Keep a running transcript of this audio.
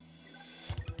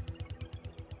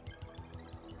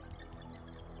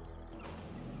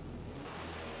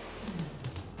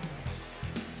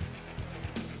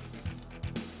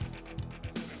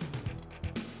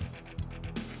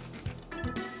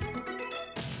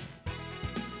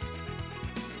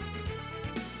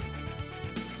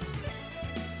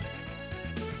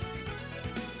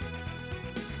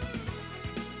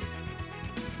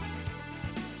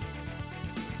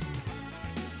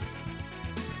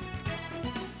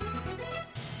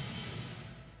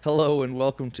Hello and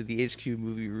welcome to the HQ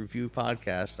Movie Review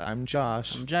Podcast. I'm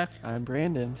Josh, I'm Jack. I'm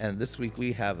Brandon. and this week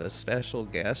we have a special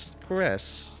guest,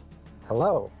 Chris.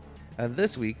 Hello. And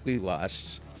this week we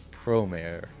watched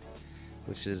Promare,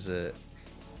 which is a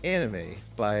anime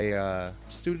by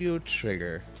Studio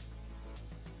Trigger.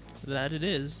 That it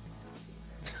is.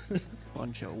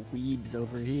 Bunch of weebs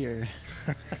over here.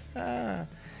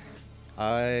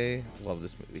 I love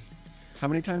this movie. How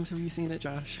many times have you seen it,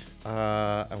 Josh?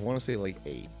 I want to say like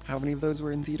 8. How many of those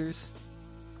were in theaters?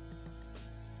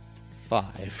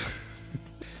 5.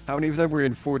 How many of them were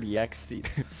in 4DX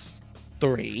theaters?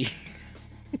 3.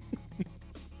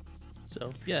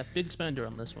 So, yeah, big spender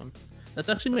on this one. That's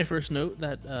actually my first note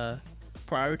that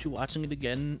prior to watching it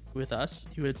again with us,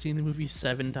 you had seen the movie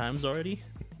 7 times already.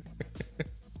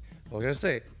 Well, I gotta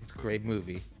say, it's a great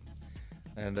movie.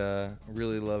 And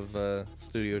really love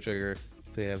Studio Trigger.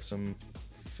 They have some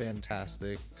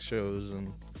fantastic shows,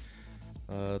 and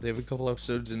they have a couple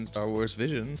episodes in Star Wars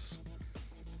Visions.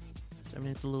 I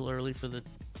mean, it's a little early for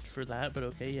that, but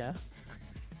okay, yeah.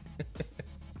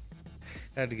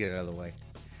 Had to get it out of the way.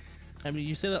 I mean,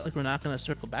 you say that like we're not going to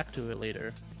circle back to it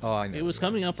later. Oh, I know. It was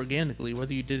coming up organically,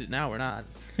 whether you did it now or not.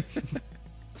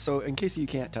 So, in case you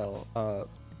can't tell,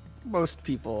 most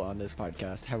people on this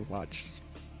podcast have watched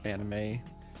anime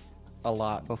a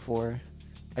lot before.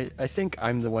 I think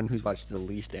I'm the one who's watched the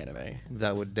least anime,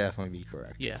 That would definitely be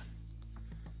correct. Yeah.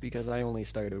 because I only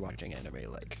started watching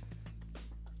anime like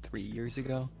 3 years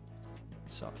ago.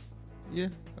 So, Yeah,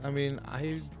 I mean,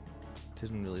 I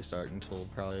didn't really start until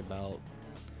probably about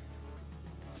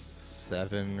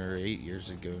 7 or 8 years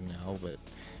ago now, but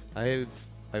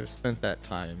I've spent that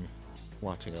time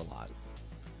watching a lot.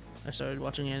 I started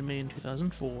watching anime in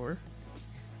 2004.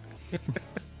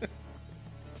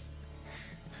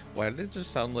 Why did it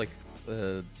just sound like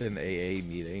an AA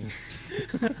meeting?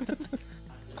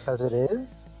 Because it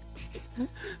is?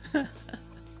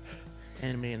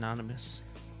 Anime Anonymous.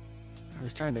 I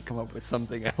was trying to come up with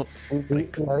something else. The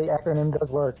acronym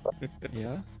does work. But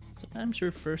Yeah? Sometimes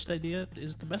your first idea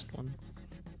is the best one.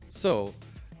 So,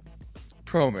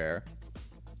 Promare,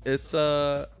 it's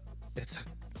a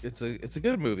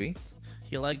good movie.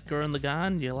 You like Gurren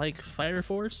Lagann? You like Fire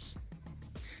Force?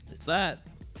 It's that.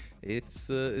 It's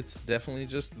definitely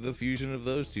just the fusion of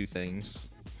those two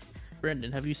things.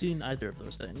 Brendan, have you seen either of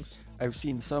those things? I've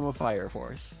seen some of Fire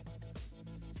Force.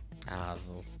 Ah,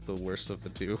 the worst of the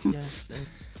two. Yeah,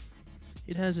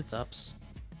 it has its ups.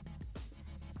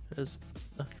 It has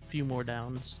a few more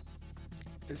downs.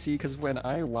 See, because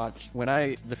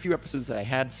the few episodes that I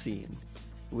had seen,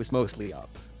 it was mostly up.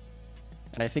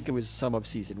 And I think it was some of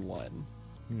season 1.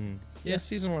 Yeah,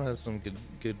 season 1 has some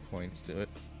good points to it.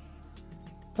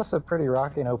 plus a pretty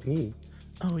rockin' OP. Oh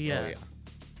yeah. Oh yeah.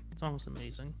 It's almost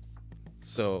amazing.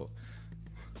 So,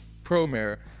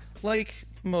 Promare, like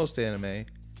most anime,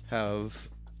 have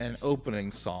an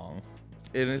opening song,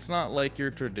 and it's not like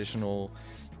your traditional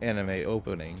anime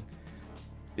opening.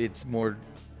 It's more,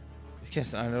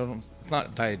 it's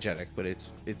not diegetic, but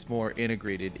it's more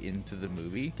integrated into the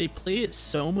movie. They play it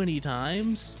so many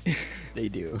times. They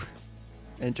do.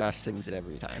 And Josh sings it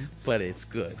every time. But it's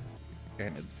good,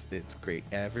 and it's great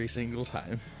every single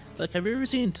time. Like, have you ever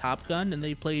seen Top Gun and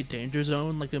they play Danger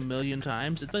Zone like a million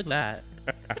times? It's like that.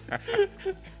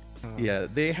 Yeah,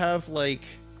 they actually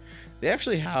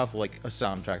have like a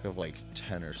soundtrack of like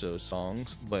 10 or so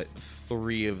songs, but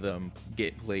 3 of them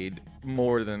get played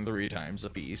more than 3 times a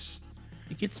piece.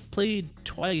 It gets played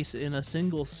twice in a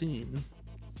single scene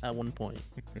at one point.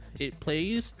 It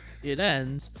plays, it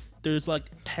ends, there's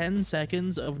like 10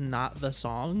 seconds of not the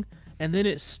song, and then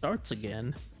it starts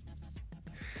again.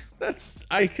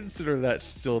 I consider that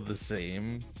still the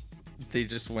same. They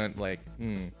just went like,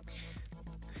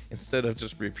 instead of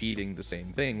just repeating the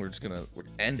same thing, we're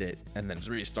end it and then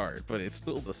restart, but it's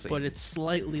still the same. But it's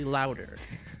slightly louder.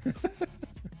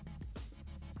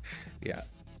 Yeah.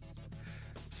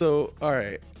 So, all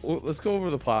right, well, let's go over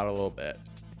the plot a little bit.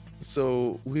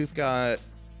 So we've got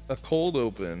a cold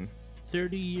open.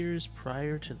 30 years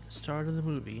prior to the start of the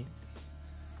movie,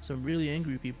 some really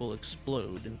angry people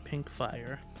explode in pink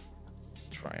fire.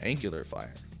 Triangular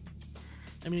fire.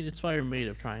 I mean, it's fire made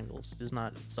of triangles. It is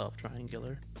not itself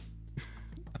triangular.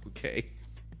 Okay.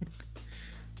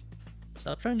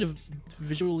 Stop trying to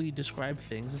visually describe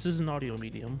things. This is an audio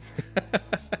medium.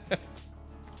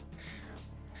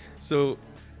 So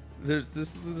there's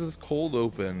this cold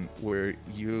open where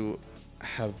you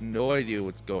have no idea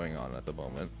what's going on at the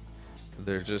moment.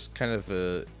 There's just kind of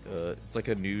it's like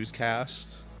a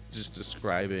newscast just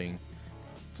describing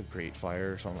the Great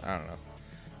Fire or something. I don't know.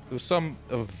 It was some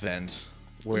event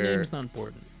The where name's not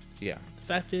important. yeah, The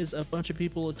fact is, a bunch of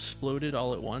people exploded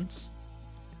all at once,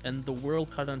 and the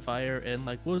world caught on fire, and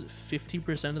like, what was it,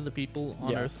 50% of the people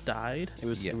on Yeah. Earth died? It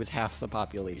was Yeah. it was half the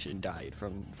population died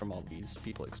from all these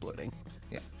people exploding.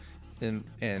 Yeah. And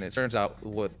it turns out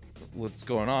what's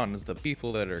going on is the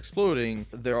people that are exploding,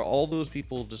 all those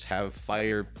people just have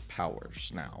fire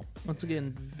powers now. Once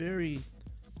again, very,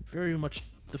 very much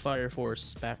the Fire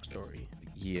Force backstory.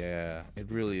 Yeah, it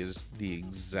really is the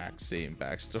exact same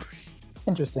backstory.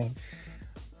 Interesting.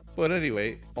 But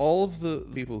anyway, all of the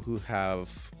people who have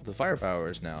the fire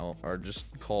powers now are just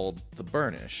called the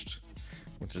Burnished,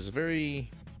 which is a very,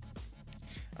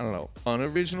 I don't know,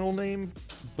 unoriginal name,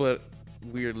 but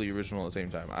weirdly original at the same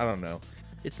time. I don't know.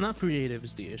 It's not creative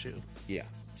is the issue. Yeah.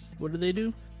 What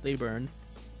do? They burn.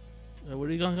 What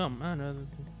are you gonna come? I don't know.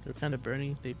 They're kind of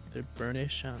burny. They're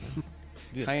burnish. I don't know.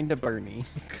 Yeah. Kinda Bernie.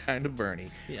 Kind of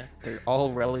Bernie. Yeah. They're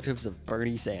all relatives of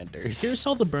Bernie Sanders. Here's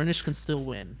how the burnish can still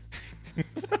win.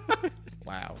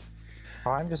 Wow.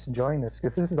 Oh, I'm just enjoying this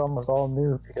because this is almost all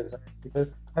new because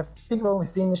I think I've only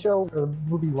seen the show or the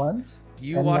movie once.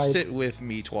 You And, watched like, it with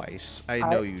me twice. I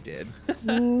know you did.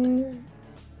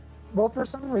 Well, for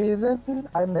some reason,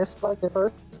 I missed like the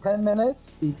first 10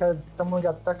 minutes because someone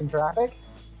got stuck in traffic,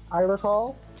 I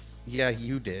recall. Yeah,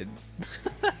 you did.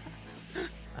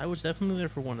 I was definitely there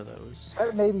for one of those.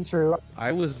 That may be true.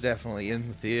 I was definitely in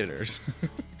the theaters.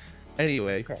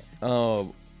 Anyway, Okay.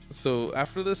 so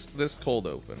after this cold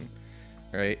open,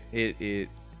 right? It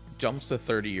jumps to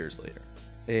 30 years later,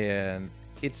 and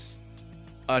it's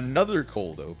another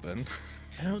cold open.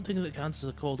 I don't think that counts as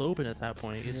a cold open at that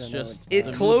point. It's Yeah, no, just It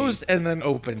the closed and then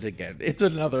opened again. It's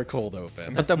another cold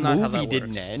open. But the That's not how movie that didn't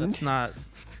works. end. That's not.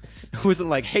 It wasn't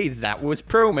like, hey, that was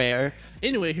Promare.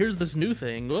 Anyway, here's this new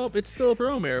thing. Well, it's still a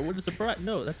Promare. What a surprise!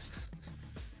 No, that's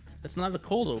not a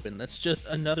cold open. That's just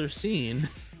another scene.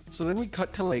 So then we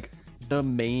cut to like the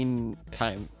main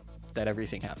time that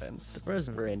everything happens. The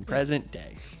present. We're in present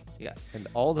day. Yeah. And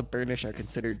all the Burnish are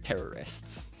considered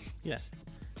terrorists. Yeah,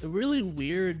 a really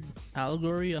weird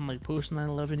allegory on like post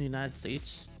 9/11 United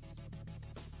States.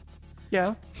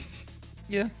 Yeah.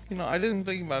 Yeah, I didn't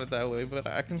think about it that way, but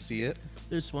I can see it.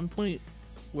 There's one point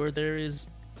where there is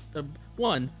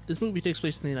this movie takes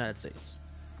place in the United States.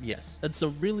 Yes. That's a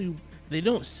really, they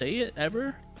don't say it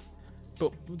ever,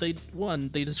 but they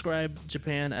describe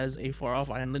Japan as a far off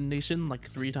island nation like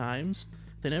 3 times.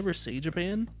 They never say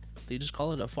Japan, they just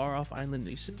call it a far off island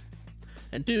nation.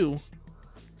 And 2,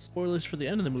 spoilers for the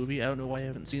end of the movie. I don't know why you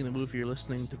haven't seen the movie, you're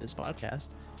listening to this podcast,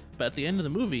 but at the end of the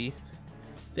movie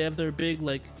they have their big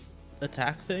like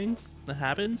attack thing that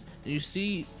happens, and you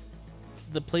see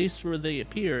the place where they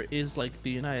appear is like the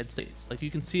United States. Like you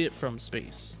can see it from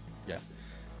space. Yeah.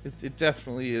 It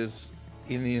definitely is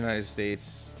in the United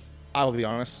States. I'll be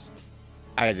honest,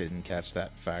 I didn't catch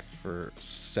that fact for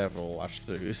several watch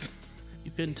throughs.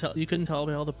 You couldn't tell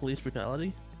by all the police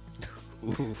brutality.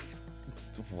 Oof.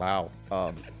 Wow.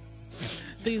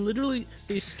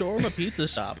 They storm a pizza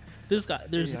shop. There's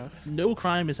Yeah. no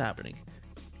crime is happening.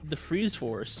 The freeze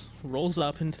force rolls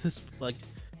up into this like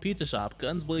pizza shop,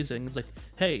 guns blazing. It's like,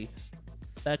 hey,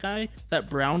 that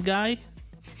brown guy,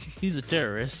 he's a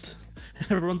terrorist.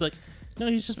 And everyone's like, no,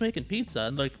 he's just making pizza.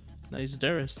 And like, no, he's a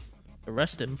terrorist.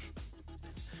 Arrest him.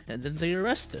 And then they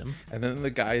arrest him. And then the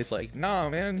guy's like, nah,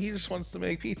 man, he just wants to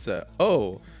make pizza.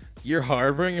 Oh, you're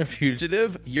harboring a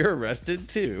fugitive? You're arrested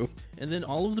too. And then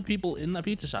all of the people in that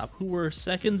pizza shop who were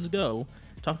seconds ago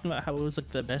talking about how it was like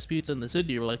the best pizza in the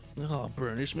city were like, oh,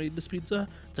 Burnish made this pizza.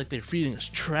 It's like they're feeding us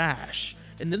trash.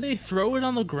 And then they throw it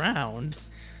on the ground.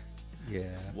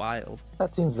 Yeah. Wild.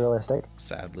 That seems realistic.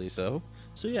 Sadly so.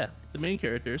 So yeah, the main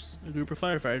characters, a group of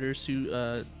firefighters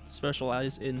who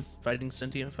specialize in fighting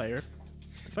sentient fire,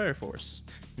 the Fire Force.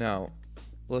 Now,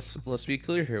 let's be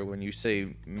clear here. When you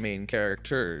say main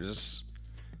characters,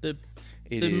 The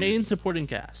it the main is- supporting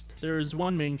cast. There is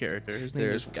one main character. His name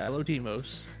is There's- Galo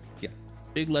Timos. Yeah.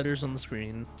 Big letters on the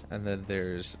screen. And then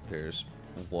there's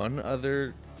one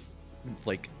other,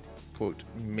 like, quote,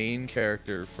 main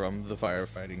character from the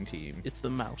firefighting team. It's the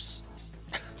mouse.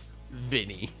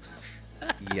 Vinny.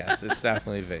 Yes, it's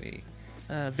definitely Vinny.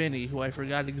 Vinny, who I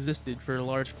forgot existed for a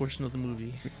large portion of the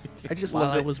movie I just while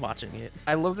love I that. was watching it.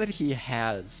 I love that he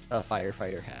has a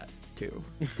firefighter hat too.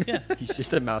 Yeah. He's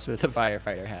just a mouse with a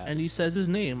firefighter hat. And he says his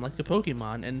name like a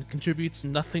Pokemon and contributes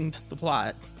nothing to the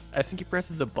plot. I think he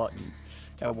presses a button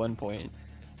at one point.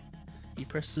 He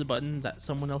presses a button that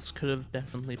someone else could have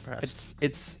definitely pressed.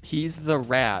 He's the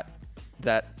rat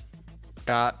that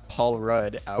got Paul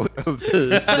Rudd out of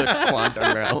the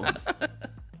quantum realm.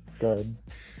 Good.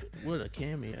 What a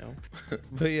cameo.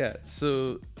 But yeah,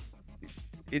 so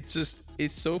it's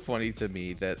it's so funny to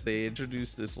me that they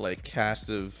introduced this like cast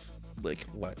of like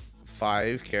what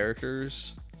 5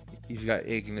 characters. You've got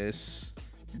Ignis,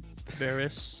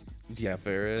 Varys. yeah,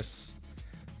 Varys,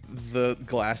 the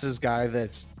glasses guy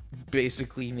that's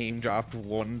basically name dropped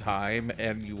one time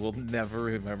and you will never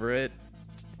remember it.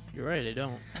 You're right, I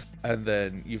don't. And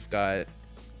then you've got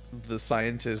the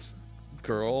scientist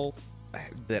girl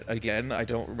that again I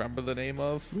don't remember the name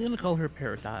of. I'm gonna call her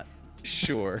Peridot.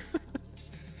 Sure.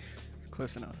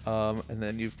 Close enough. And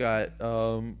then you've got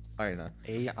Aina.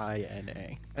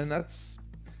 Aina. And that's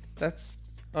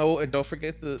oh, and don't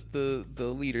forget the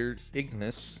leader,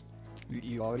 Ignis.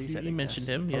 You already said You it, mentioned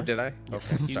yes. him, yeah. Oh, did I?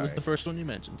 Yes. Okay, He sorry. was the first one you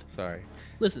mentioned. Sorry.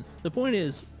 Listen, the point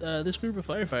is, this group of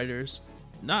firefighters,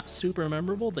 not super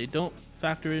memorable. They don't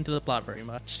factor into the plot very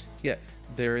much. Yeah,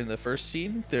 they're in the first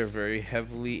scene. They're very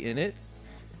heavily in it.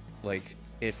 Like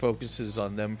it focuses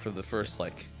on them for the first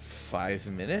like 5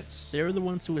 minutes. They're the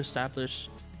ones who establish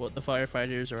what the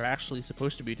firefighters are actually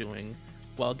supposed to be doing,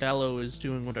 while Gallo is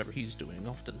doing whatever he's doing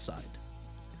off to the side,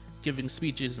 giving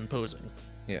speeches and posing.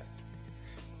 Yeah.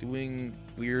 Doing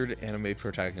weird anime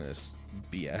protagonist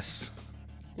BS.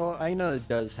 Well, Aina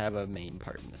does have a main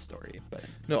part in the story, but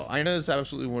No, Aina is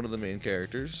absolutely one of the main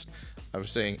characters. I was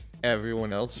saying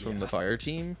everyone else from the fire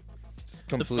team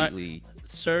completely.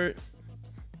 Sir,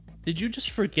 did you just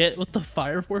forget what the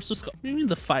fire force was called? What do you mean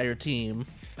the fire team?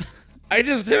 I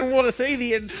just didn't want to say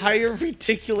the entire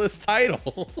ridiculous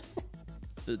title.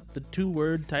 The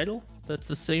 2-word title? That's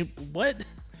the same. What?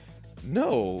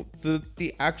 No,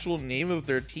 the actual name of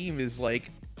their team is like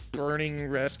Burning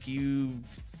Rescue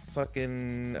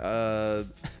fucking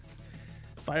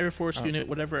Fire Force unit,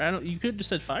 whatever. I don't. You could have just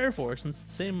said Fire Force, and it's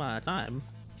the same amount of time.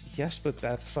 yes, but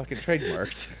that's fucking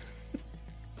trademarked.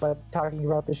 But talking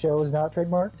about the show is not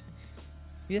trademarked?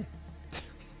 Yeah.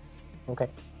 Okay.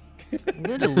 I'm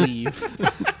going to leave.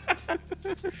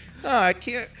 No, I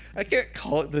can't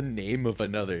call it the name of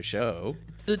another show.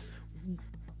 The,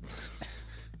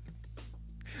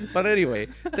 But anyway,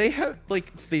 they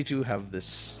do have the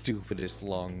stupidest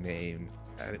long name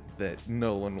that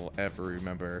no one will ever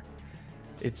remember.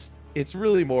 It's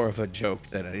really more of a joke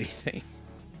than anything.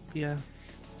 yeah.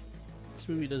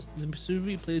 This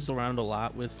movie plays around a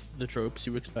lot with the tropes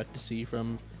you expect to see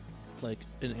from, like,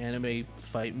 an anime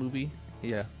fight movie.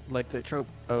 Yeah. like the trope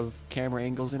of camera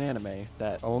angles in anime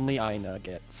that only Aina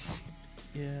gets.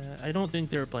 Yeah, I don't think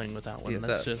they were playing with that one. Yeah,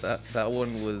 That's just that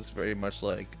one was very much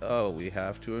like, oh, we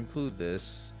have to include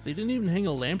this. they didn't even hang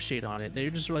a lampshade on it. They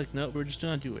were just like, no, we're just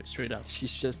gonna do it straight up.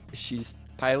 She's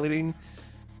piloting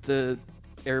the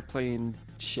airplane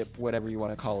ship, whatever you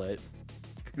want to call it.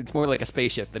 It's more like a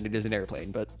spaceship than it is an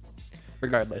airplane, but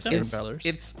regardless, It's- it's, propellers.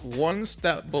 It's one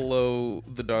step below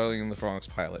the Darling in the Franxx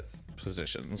pilot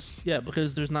positions. Yeah,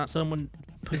 because there's not someone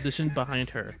positioned behind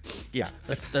her. Yeah.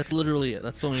 That's literally it.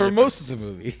 That's the only For difference. most of the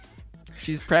movie.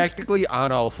 she's practically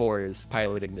on all fours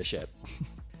piloting the ship,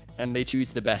 and they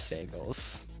choose the best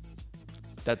angles.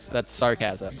 That's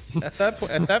sarcasm. At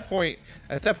that point,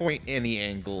 any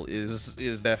angle is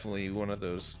definitely one of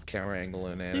those camera angle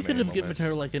in anime. They could have given moments.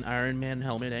 her like an Iron Man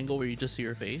helmet angle where you just see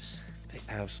her face, They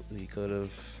absolutely could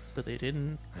have. but they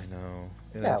didn't. I know.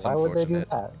 And Yeah, it's why would they do unfortunate.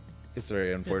 that? It's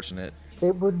very unfortunate.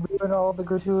 It would ruin all the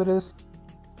gratuitous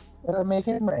anime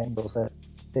camera angles that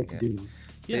they could do.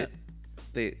 Yeah,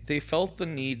 They felt the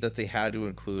need that they had to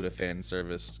include a fan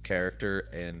service character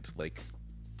and like,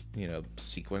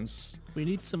 sequence. we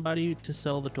need somebody to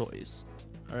sell the toys.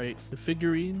 All right, the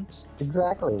figurines,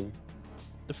 Exactly.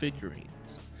 the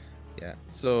figurines. Yeah.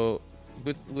 So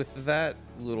with that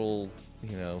little,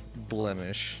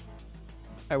 blemish,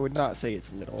 I would not say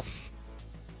it's little.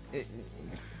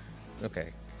 okay,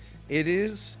 it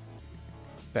is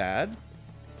bad,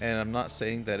 and I'm not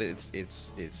saying that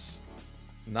it's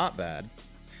not bad,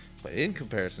 but in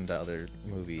comparison to other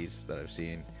movies that I've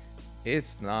seen,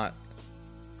 it's not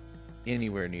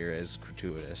anywhere near as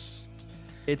gratuitous,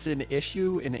 It's an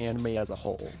issue in anime as a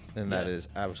whole, and that Yeah. is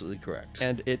absolutely correct.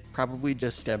 and it probably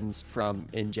just stems from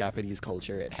in Japanese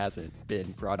culture it hasn't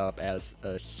been brought up as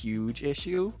a huge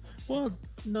issue. Well,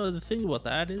 no, the thing about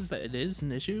that is that it is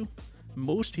an issue.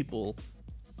 Most people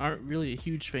aren't really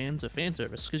huge fans of fan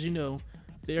service because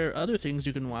there are other things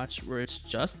you can watch where it's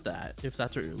just that if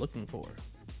that's what you're looking for.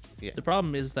 Yeah. The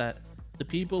problem is that the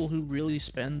people who really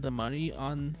spend the money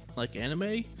on like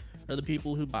anime are the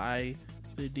people who buy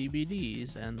the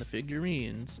DVDs and the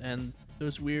figurines and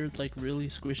those weird like really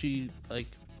squishy like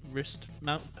wrist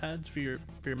mount pads for your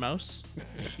mouse.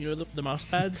 The mouse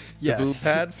pads. Yes. Boob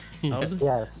pads. I wasn't-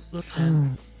 Yes.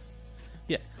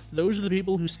 Yeah, those are the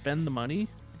people who spend the money,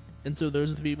 and so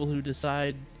those are the people who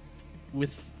decide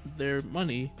with their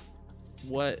money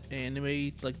what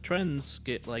anime like trends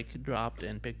get like dropped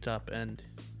and picked up and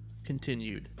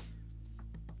continued.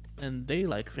 And they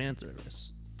like fan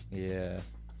service. Yeah.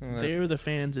 They're the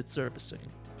fans it's servicing.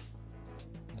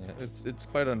 Yeah, it's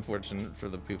quite unfortunate for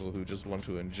the people who just want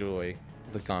to enjoy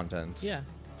the content. Yeah.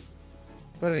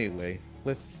 But anyway,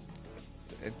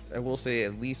 I will say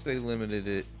at least they limited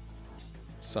it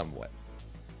somewhat.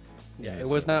 Yeah, it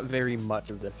was not very much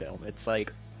of the film. It's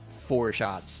like 4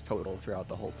 shots total throughout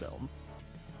the whole film.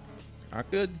 Not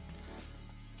good.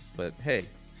 But hey,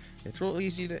 it's real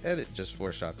easy to edit just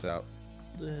 4 shots out.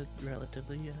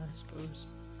 Relatively, yeah, I suppose.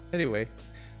 Anyway,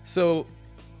 so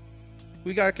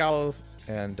we got Gallo,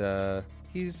 and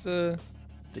he's The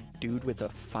dude with a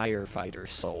firefighter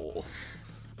soul.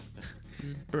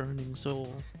 His burning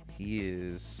soul.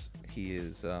 he's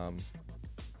He's an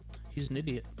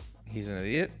idiot. he's an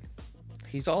idiot.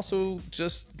 He's also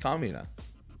just Kamina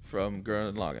from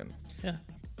Gurren Lagann. Yeah.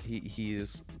 He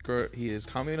is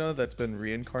Kamina that's been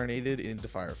reincarnated into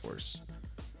Fire Force.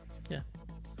 Yeah.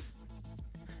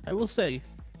 I will say,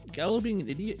 Gallo being an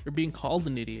idiot, or being called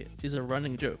an idiot, is a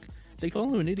running joke. They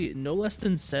call him an idiot no less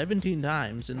than 17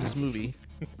 times in this movie.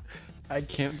 I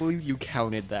can't believe you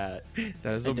counted that.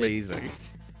 That is I did. amazing.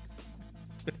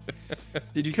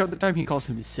 Did you count the time he calls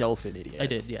himself an idiot? I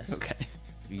did, yes. Okay.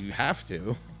 You have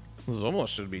to. This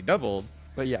almost should be doubled.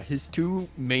 But yeah, his 2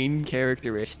 main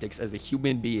characteristics as a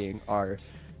human being are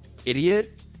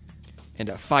idiot and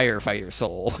a firefighter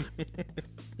soul.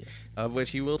 Of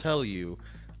which he will tell you.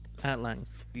 At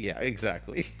length. Yeah,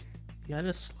 exactly. He had a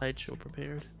slideshow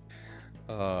prepared.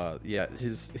 Yeah,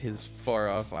 his far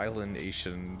off island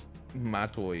Asian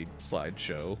Matoi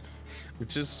slideshow,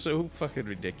 which is so fucking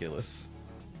ridiculous.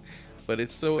 But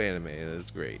it's so anime and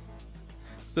it's great.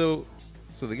 So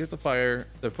they get the fire,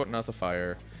 they're putting out the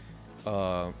fire.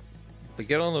 They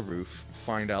get on the roof,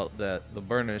 find out that the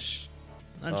Burnish,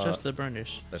 Not just the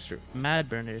Burners. that's true. Mad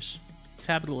Burners.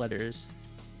 Capital letters.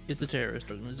 It's a terrorist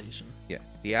organization. Yeah,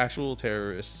 the actual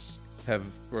terrorists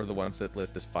were the ones that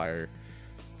lit this fire.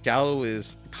 Gallo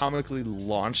is comically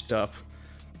launched up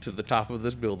to the top of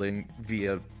this building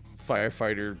via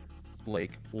firefighter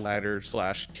like ladder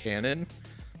 / cannon.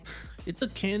 It's a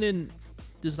cannon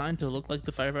designed to look like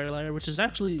the firefighter ladder, which is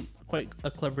actually quite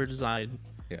a clever design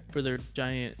Yeah. for their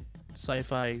giant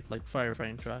sci-fi like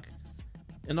firefighting truck.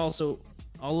 And also,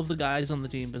 all of the guys on the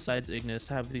team besides Ignis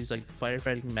have these like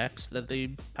firefighting mechs that they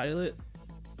pilot.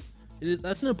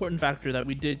 That's an important factor that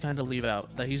we did kind of leave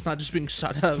out. That he's not just being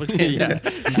shot out of a cannon Yeah.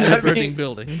 in I a burning mean,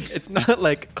 building. It's not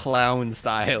like clown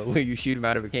style where you shoot him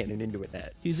out of a cannon into a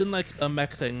net. He's in like a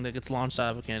mech thing that gets launched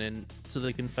out of a cannon so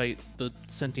they can fight the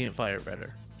sentient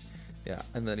firefighter. Yeah,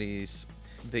 and then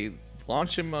they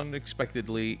launch him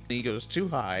unexpectedly. He goes too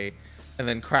high, and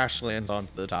then crash lands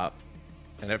onto the top,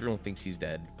 and everyone thinks he's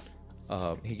dead.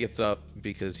 He gets up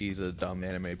because he's a dumb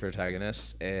anime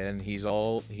protagonist, and he's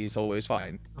always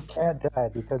fine. Can't die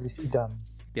because he's too dumb.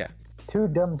 Yeah, Too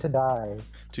dumb to die.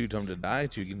 too dumb to die,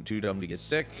 too dumb to get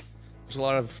sick. There's a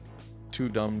lot of too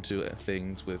dumb to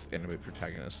things with anime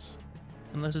protagonists.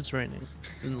 Unless it's raining,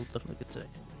 then they'll definitely get sick.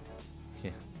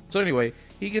 Yeah. So anyway,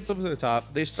 he gets up to the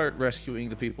top. They start rescuing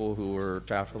the people who were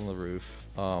trapped on the roof.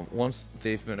 Once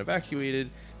they've been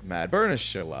evacuated, Mad Burnish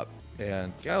show up,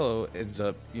 and Gallo ends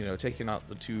up, taking out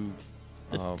the two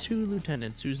The 2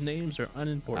 lieutenants whose names are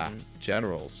unimportant.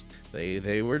 generals.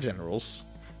 They were generals.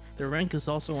 Their rank is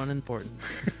also unimportant.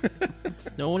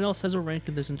 No one else has a rank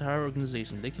in this entire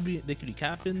organization. They could be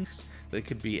captains. They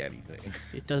could be anything.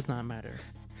 It does not matter.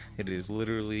 It is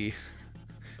literally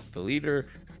the leader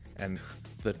and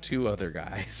the 2 other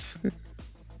guys.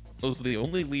 Those are the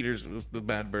only leaders of the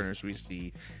Mad Burners we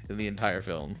see in the entire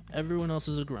film. Everyone else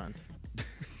is a grunt.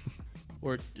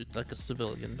 Or like a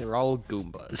civilian. They're all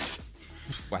Goombas.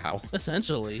 Wow.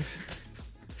 Essentially.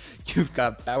 You've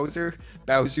got Bowser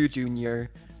Jr.,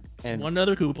 and One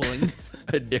other Koopaling.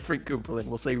 a different Koopaling.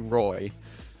 We'll say Roy.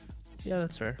 Yeah,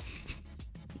 that's fair.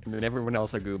 And then everyone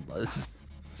else are Goombas.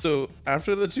 So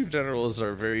after the 2 generals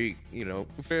are very,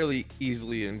 fairly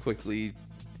easily and quickly,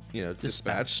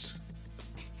 dispatched.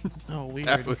 Oh, weird.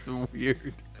 That was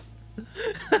weird.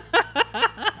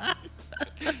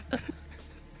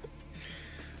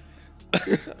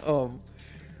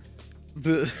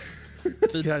 The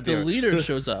The, God the damn it. leader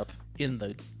shows up in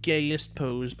the gayest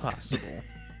pose possible.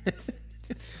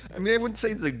 I mean, I wouldn't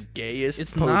say the gayest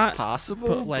It's pose not, possible,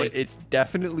 but, but, like- it's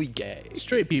definitely gay.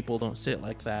 Straight people don't sit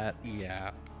like that.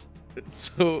 Yeah.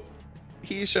 So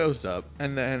he shows up,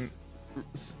 and then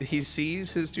he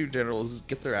sees his 2 generals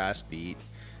get their ass beat,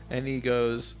 and he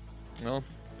goes, "Well,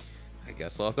 I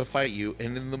guess I'll have to fight you."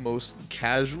 And in the most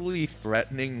casually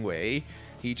threatening way,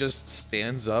 He just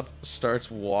stands up,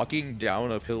 starts walking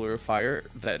down a pillar of fire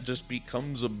that just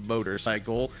becomes a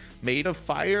motorcycle made of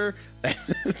fire, and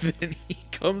then he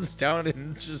comes down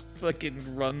and just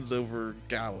fucking runs over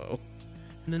Gallo.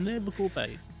 And then they have a cool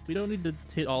fight. We don't need to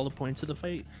hit all the points of the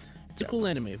fight. It's a cool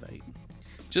anime fight.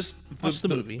 Just Watch the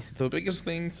movie. The biggest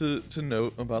thing to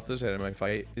note about this anime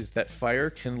fight is that fire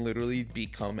can literally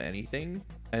become anything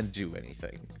and do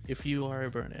anything. If you are a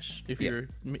Burnish, you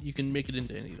can make it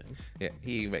into anything. Yeah,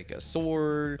 he can make a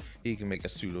sword, he can make a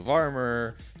suit of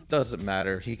armor, doesn't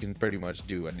matter, he can pretty much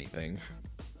do anything.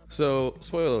 So,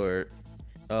 spoiler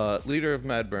alert, leader of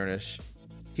Mad Burnish,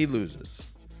 he loses.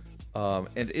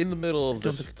 And in the middle of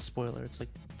Don't this... look at the spoiler. It's like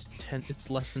 10. It's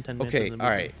less than 10 minutes. Okay, of the movie.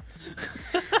 alright.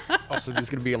 Also, there's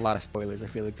gonna be a lot of spoilers. I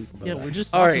feel like people know Yeah, that. we're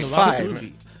just All talking right, about fine. the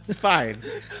movie. Fine.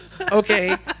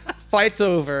 Okay, fight's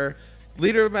over.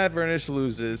 Leader of Mad Burnish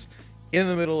loses. In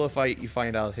the middle of the fight, you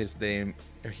find out his name.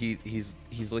 He's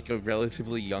like a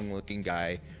relatively young-looking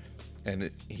guy, and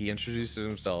he introduces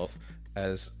himself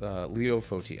as Leo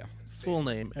Fotia. Full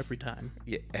name every time.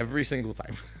 Yeah, every single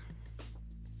time.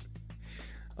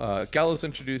 Gallus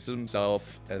introduces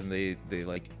himself, and they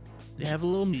like They have a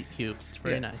little meet cute. It's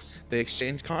very Yeah. nice. they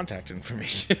exchange contact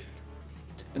information.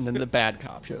 And then the bad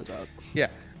cop shows up. Yeah.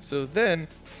 So then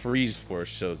Freeze Force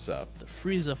shows up. The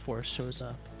Frieza Force shows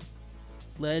up,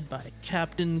 led by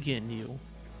Captain Ginyu.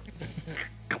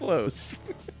 Close.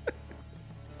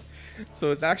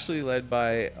 So it's actually led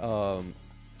by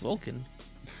Vulcan.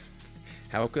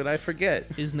 how could I forget?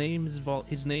 His name is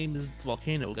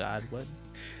Volcano God. What?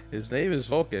 His name is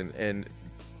Vulcan, and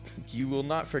you will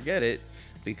not forget it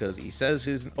because he says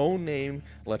his own name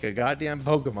like a goddamn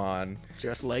Pokemon.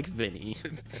 Just like Vinny.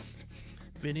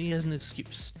 Vinny has an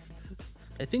excuse.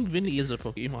 I think Vinny is a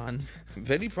Pokemon.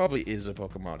 Vinny probably is a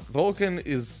Pokemon. Vulcan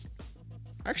is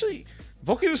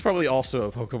probably also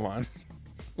a Pokemon.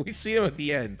 We see him at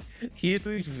the end. He's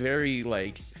the very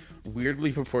like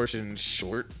weirdly proportioned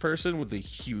short person with a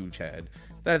huge head.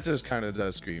 That just kind of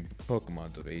does scream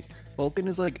Pokemon to me. Vulcan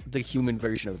is like the human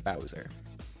version of Bowser.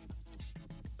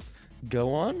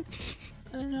 Go on.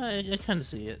 I kind of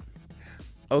see it.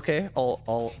 Okay,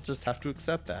 I'll just have to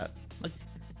accept that. Like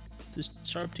the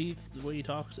sharp teeth, the way he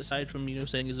talks. Aside from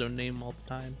saying his own name all the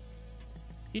time,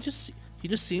 he just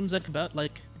seems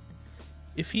like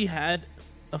if he had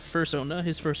a fursona,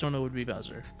 his fursona would be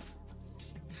Bowser.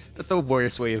 That's the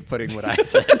worst way of putting what I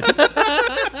said.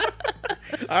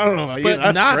 I don't know about you. But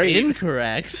That's not great.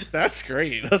 incorrect. That's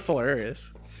great. That's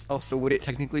hilarious. Also, would it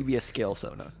technically be a scale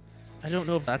Sona? I don't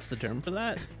know if that's the term for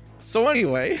that. So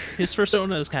anyway, His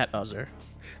fursona is Cat Bowser.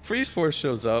 Freeze Force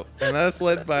shows up, and that's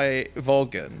led by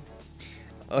Vulcan.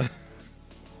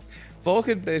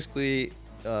 Vulcan basically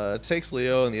takes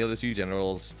Leo and the other two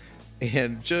generals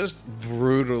and just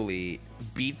brutally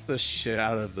beats the shit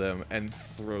out of them and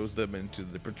throws them into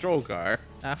the patrol car.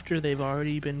 After they've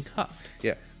already been cuffed.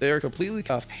 Yeah, they are completely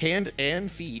cuffed, hand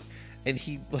and feet, and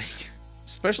he,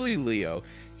 especially Leo,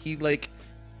 he,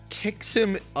 kicks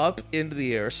him up into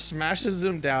the air, smashes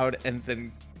him down, and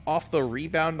then off the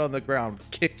rebound on the ground,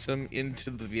 kicks him into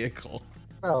the vehicle.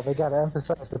 Well, they gotta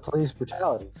emphasize the police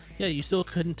brutality. Yeah, you still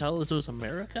couldn't tell this was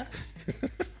America?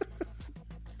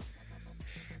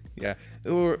 Yeah,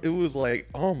 it was like,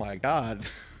 oh my god.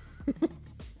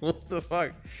 What the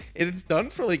fuck? And it's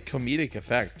done for, comedic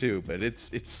effect, too, but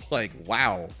it's like,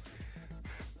 wow.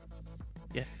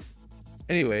 Yeah.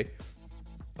 Anyway,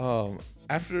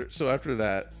 after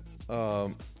that,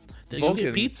 They go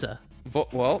get pizza.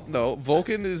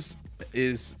 Vulcan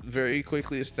is very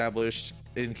quickly established,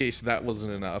 in case that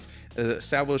wasn't enough,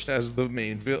 established as the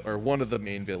one of the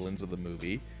main villains of the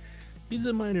movie. He's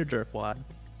a minor jerkwad.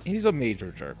 He's a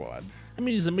major jerkwad. I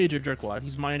mean, he's a major jerkwad.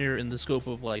 He's minor in the scope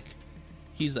of,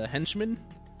 he's a henchman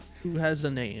who has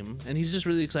a name, and he's just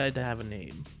really excited to have a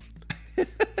name.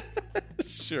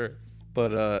 Sure.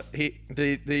 But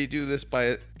they do this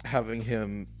by having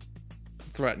him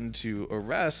threaten to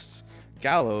arrest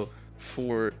Gallo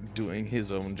for doing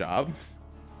his own job.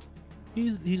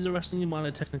 He's arresting him on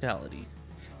a technicality.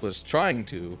 Was trying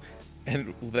to,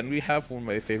 and then we have one of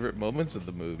my favorite moments of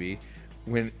the movie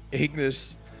when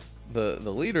Ignis, the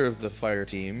leader of the fire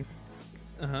team,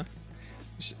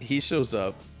 he shows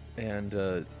up,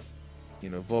 and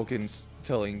Vulcan's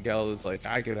telling Gallo's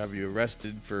I could have you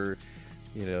arrested for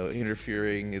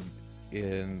interfering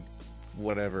in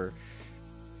whatever.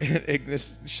 And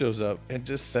Ignis shows up and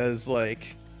just says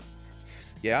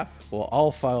yeah, well,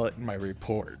 I'll file it in my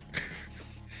report.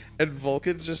 And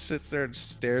Vulcan just sits there and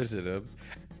stares at him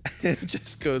and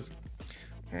just goes,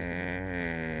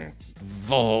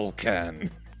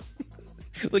 Vulcan.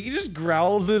 Like, he just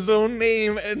growls his own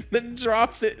name and then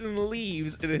drops it and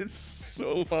leaves, and it's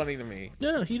so funny to me.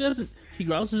 No, he doesn't. He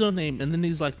growls his own name, and then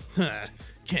he's like,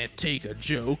 can't take a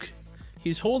joke. He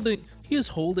is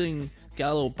holding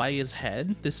Gallo by his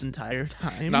head this entire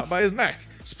time. Not by his neck,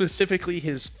 specifically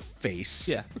his face.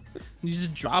 Yeah. He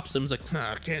just drops him. He's like,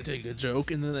 can't take a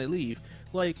joke, and then they leave.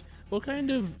 Like, what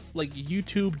kind of, like,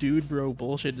 YouTube dude bro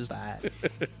bullshit is that?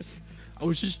 I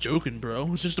was just joking, bro. It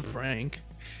was just a prank.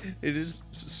 It is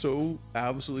so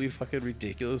absolutely fucking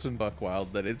ridiculous and buck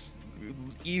wild that it's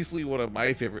easily one of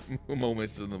my favorite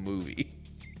moments in the movie.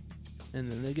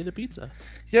 And then they get a pizza.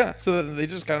 Yeah, so they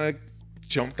just kind of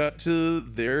jump cut to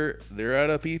they're at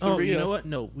a pizzeria. Oh, you know what?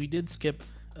 No, we did skip.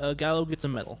 Gallo gets a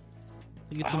medal.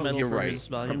 He gets a medal you're for right. his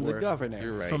valiant From the work. governor.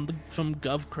 You're right. From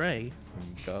Gov Cray.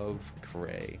 From Gov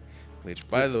Cray. Which,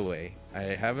 by the way, I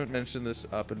haven't mentioned this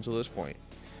up until this point,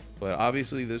 but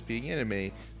obviously this being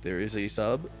anime, there is a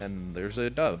sub and there's a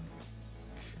dub.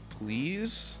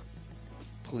 Please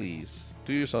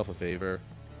do yourself a favor.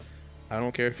 I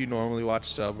don't care if you normally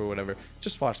watch sub or whatever,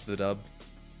 just watch the dub.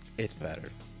 It's better.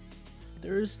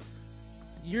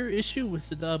 Your issue with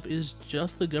the dub is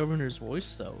just the governor's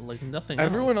voice, though. Like, nothing else.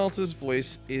 Everyone else's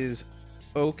voice is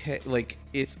okay. Like,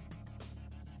 it's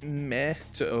meh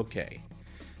to okay.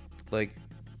 Like,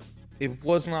 it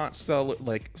was not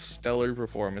stellar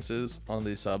performances on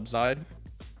the sub side,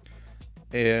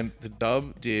 and the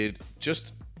dub did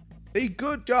just a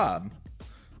good job.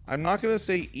 I'm not gonna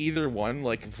say either one,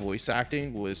 like, voice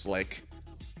acting was like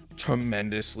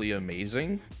tremendously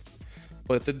amazing,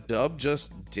 but the dub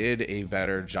just did a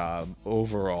better job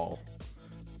overall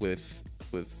with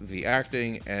the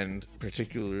acting and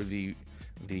particularly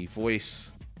the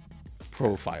voice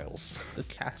profiles. The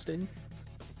casting.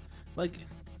 Like,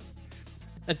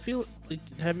 I feel like,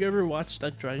 have you ever watched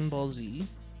like Dragon Ball Z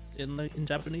in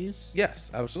Japanese?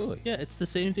 Yes, absolutely. Yeah, it's the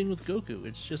same thing with Goku.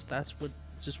 It's just it's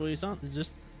just what he sounds. He's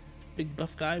just big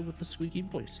buff guy with the squeaky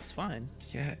voice. It's fine.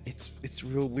 Yeah, it's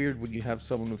real weird when you have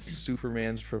someone with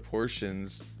Superman's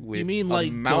proportions with You mean a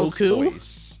like mouse Goku?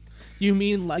 voice. You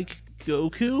mean like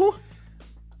Goku?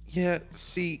 Yeah,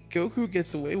 see, Goku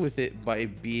gets away with it by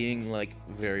being like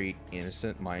very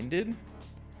innocent-minded.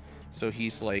 So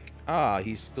he's like,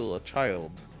 he's still a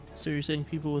child. So you're saying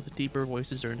people with deeper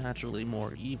voices are naturally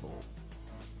more evil?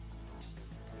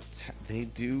 They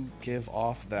do give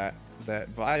off that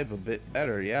vibe a bit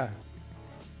better, yeah.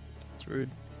 It's rude.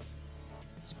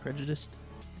 It's prejudiced.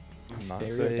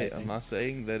 I'm not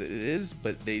saying that it is,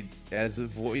 but they, as a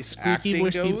voice Squeaky acting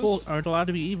voice goes, people aren't allowed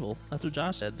to be evil. That's what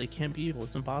Josh said. They can't be evil.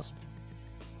 It's impossible.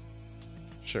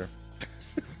 sure.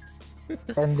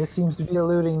 And this seems to be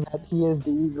alluding that he is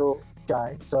the evil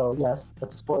guy. So yes,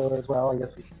 that's a spoiler as well. I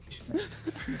guess we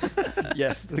should.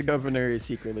 Yes, the governor is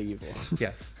secretly evil.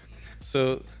 Yeah.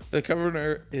 So the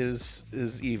governor is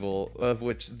evil, of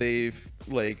which they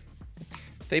play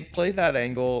that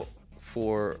angle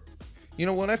for,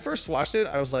 when I first watched it,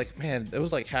 I was like, man, it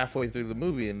was like halfway through the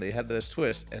movie and they had this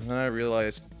twist, and then I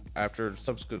realized after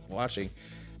subsequent watching,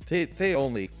 they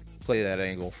only play that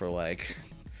angle for like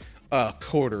a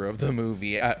quarter of the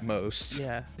movie at most.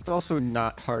 Yeah. It's also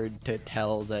not hard to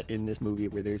tell that in this movie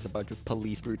where there's a bunch of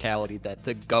police brutality that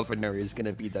the governor is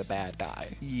gonna be the bad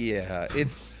guy. Yeah,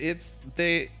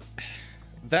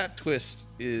 that twist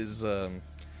is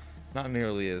not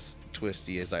nearly as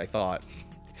twisty as I thought.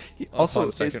 Also,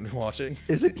 upon second watching.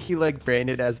 Isn't he like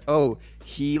branded as,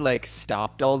 he like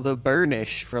stopped all the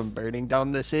burnish from burning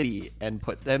down the city and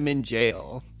put them in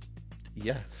jail?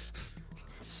 Yeah,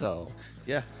 So,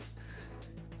 yeah.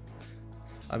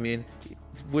 I mean,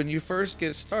 when you first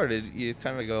get started, you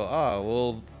kind of go,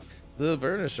 well, the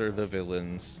Burnish are the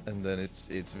villains, and then it's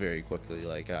very quickly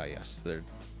like, yes, they're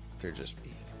just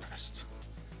being oppressed.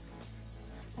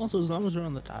 Also, as long as we're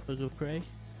on the topic of Cray,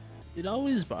 it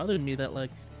always bothered me that,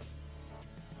 like,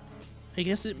 I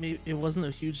guess it wasn't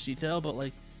a huge detail, but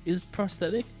like, is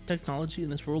prosthetic technology in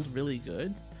this world really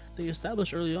good? They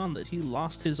established early on that he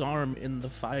lost his arm in the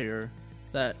fire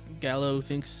that Gallo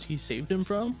thinks he saved him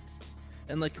from,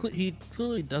 and like he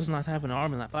clearly does not have an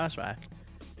arm in that flashback.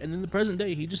 And in the present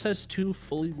day, he just has two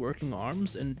fully working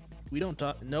arms, and we don't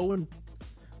talk.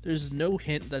 There's no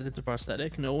hint that it's a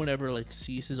prosthetic. No one ever like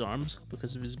sees his arms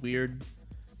because of his weird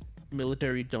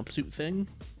military jumpsuit thing,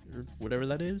 or whatever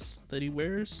that is that he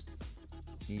wears.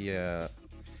 Yeah.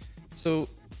 So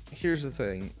here's the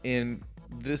thing, and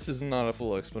this is not a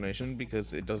full explanation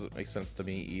because it doesn't make sense to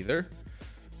me either.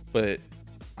 But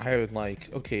I would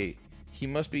like, okay, he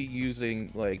must be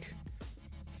using like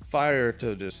fire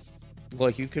to just,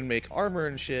 like, you can make armor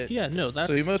and shit. Yeah, no, that's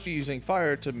So he must be using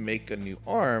fire to make a new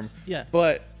arm. Yeah.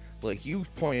 But like you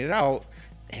pointed out,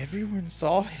 everyone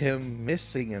saw him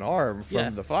missing an arm from Yeah.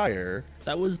 the fire.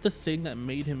 That was the thing that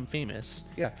made him famous.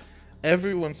 Yeah,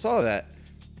 everyone saw that.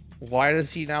 Why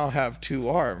does he now have 2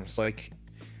 arms? Like,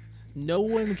 No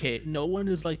one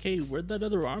is like, hey, where'd that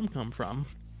other arm come from?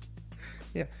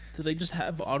 yeah, Do they just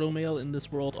have automail in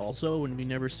this world also and we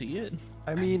never see it?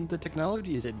 I mean, the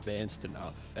technology is advanced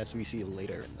enough, as we see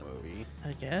later in the movie.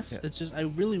 I guess. Yeah. It's just, I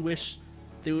really wish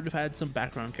they would have had some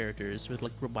background characters with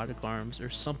like robotic arms or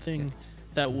something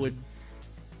that would,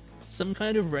 some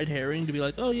kind of red herring to be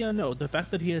like, oh yeah, no, the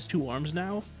fact that he has 2 arms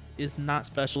now is not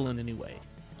special in any way.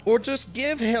 or just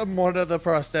give him one of the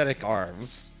prosthetic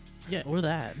arms. Yeah, or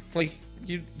that. Like,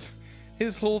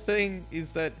 his whole thing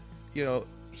is that, you know,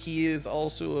 he is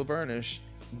also a Burnish,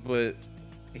 but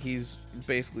he's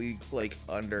basically like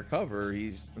undercover.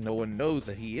 No one knows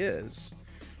that he is.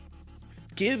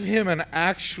 Give him an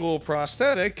actual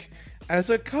prosthetic as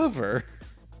a cover.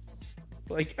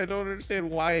 Like, I don't understand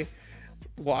why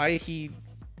he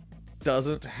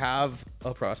doesn't have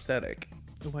a prosthetic.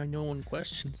 Why no one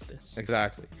questions this?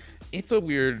 Exactly. It's a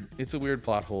weird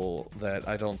plot hole that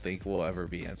I don't think will ever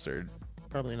be answered.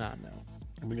 Probably not, no.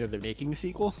 I mean, are they making a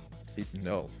sequel?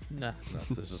 No. Nah. No,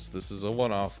 this is a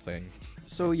one-off thing.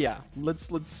 So yeah,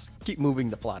 let's keep moving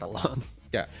the plot along.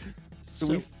 Yeah. So,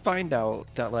 So- we find out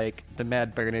that like the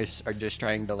Mad Burnish are just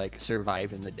trying to like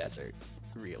survive in the desert,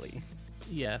 really.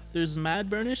 Yeah, there's Mad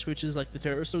Burnish, which is like the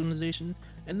terrorist organization,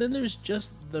 and then there's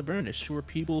just the Burnish, who are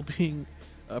people being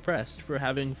oppressed for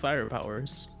having fire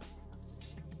powers.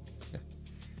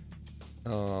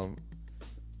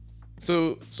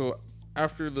 So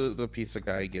after the pizza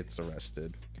guy gets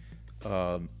arrested,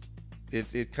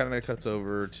 it kind of cuts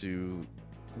over to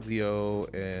Leo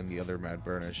and the other Mad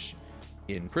Burnish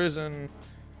in prison,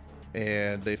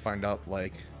 and they find out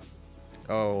like,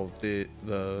 oh,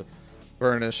 the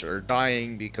Burnish are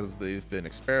dying because they've been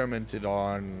experimented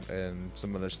on and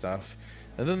some other stuff,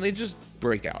 and then they just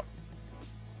break out.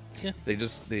 Yeah. They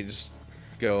just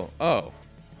go, oh,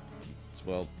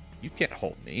 well, you can't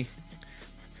hold me.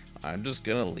 I'm just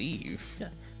gonna leave. Yeah,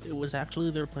 it was actually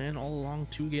their plan all along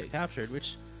to get captured,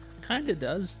 which kind of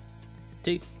does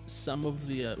take some of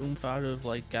the oomph out of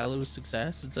like Gallo's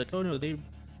success. It's like, oh no,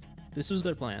 this was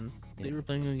their plan. They were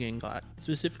planning on getting caught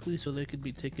specifically so they could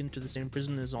be taken to the same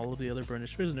prison as all of the other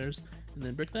Burnish prisoners, and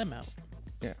then break them out.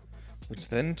 Yeah, which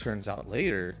then turns out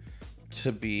later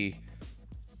to be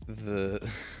the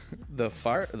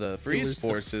freeze was the forces Freeze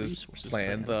Forces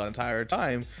plan plan. the entire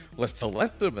time was to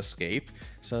let them escape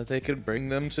so that they could bring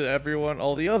them to everyone,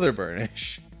 all the other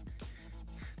Burnish.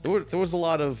 There was a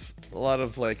lot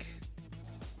of like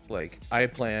I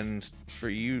planned for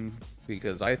you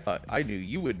because I knew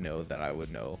you would know that I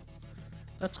would know.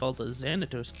 That's called a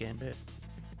Xanatos Gambit.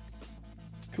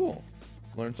 Cool,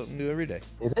 learn something new every day.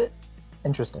 Is it?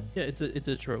 Interesting. Yeah, it's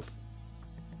a trope.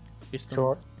 Based on,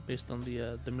 Sure. Based on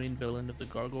the main villain of the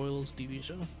Gargoyles TV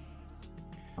show. You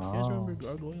guys Oh. remember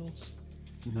Gargoyles?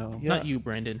 No. Yeah. Not you,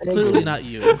 Brandon. Vaguely. Clearly not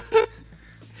you.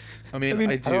 I mean, mean,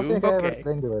 I I I do. don't think I ever Okay.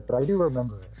 got into it, but I do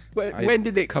remember it. When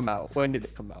did it come out? When did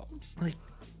it come out? Like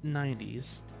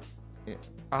 90s.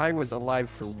 I was alive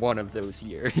for one of those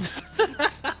years.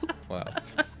 Wow.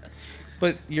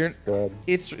 But Good.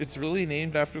 it's really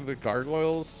named after the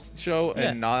Gargoyles show Yeah.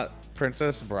 and not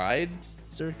Princess Bride.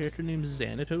 Is there a character named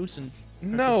Xanatos? And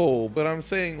No, but I'm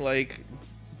saying like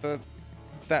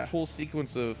that whole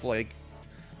sequence of like,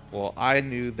 well, I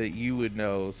knew that you would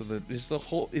know, so that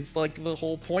it's like the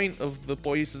whole point of the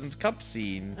poisoned cup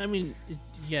scene. I mean,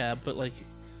 yeah, but like,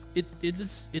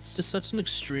 it's to such an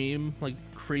extreme, like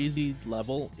crazy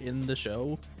level in the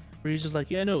show, where he's just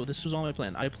like, yeah, no, this was all my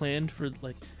plan. I planned for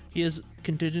like, he has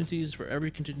contingencies for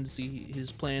every contingency. He's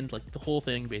planned like the whole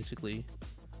thing basically.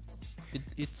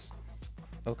 It's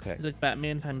Okay. like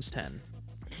Batman times 10.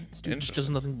 This dude just does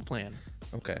nothing but plan.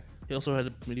 Okay. He also had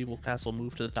a medieval castle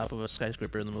moved to the top of a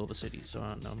skyscraper in the middle of a city, so I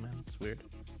don't know, man. It's weird.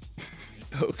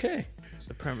 Okay. It's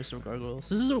the premise of Gargoyles.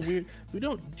 This is a weird. We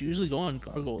don't usually go on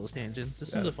Gargoyles tangents.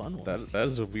 This is a fun one. That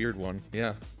is a weird one.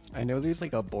 Yeah. I know there's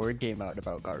like a board game out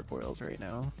about gargoyles right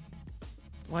now.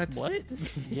 What?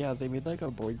 Yeah, they made like a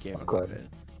board game Okay. about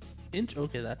it.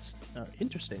 Okay, that's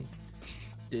interesting.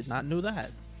 Did not know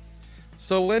that.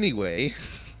 So anyway,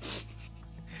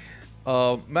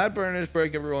 Mad Burnish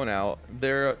break everyone out.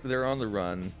 They're on the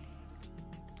run.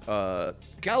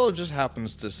 Gallo just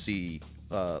happens to see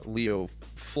Leo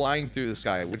flying through the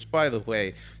sky, which, by the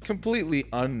way, completely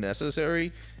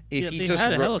unnecessary. If Yeah, he they just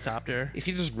had a ro- helicopter. if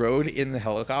he just rode in the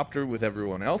helicopter with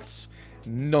everyone else,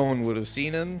 no one would have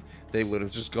seen him. They would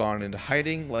have just gone into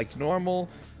hiding like normal,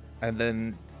 and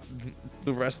then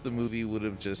the rest of the movie would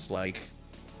have just like,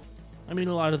 I mean,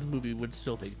 a lot of the movie would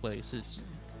still take place. It's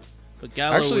But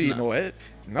Gallo Actually, would you not. know what?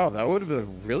 No, that would have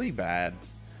been really bad.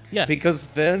 Yeah, Because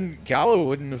then Gallo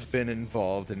wouldn't have been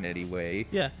involved in any way.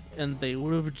 yeah, and they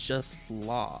would have just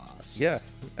lost. Yeah,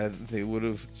 and they would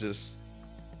have just,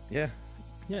 yeah.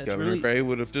 yeah, it's Governor really. Gray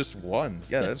would have just won.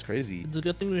 Yeah, that's crazy. It's a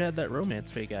good thing we had that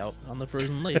romance fake out on the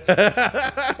frozen lake.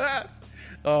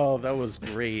 Oh, that was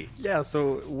great. Yeah,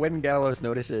 so when Gallows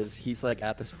notices, he's like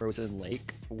at this frozen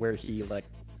lake where he like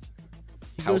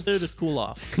He goes there to pouts. cool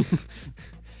off.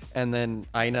 And then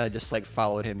Aina just like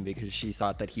followed him because she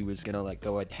thought that he was gonna like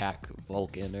go attack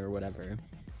Vulcan or whatever.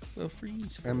 The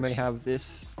freeze. And they have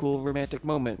this cool romantic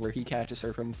moment where he catches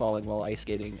her from falling while ice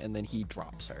skating and then he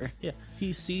drops her. Yeah,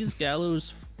 he sees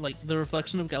Gallows, like the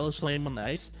reflection of Gallows' flame on the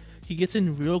ice. He gets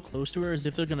in real close to her as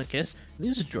if they're gonna kiss, and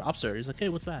he just drops her. He's like, "Hey,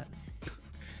 what's that?"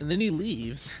 And then he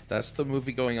leaves. That's the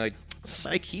movie going like,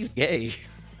 psych, he's gay.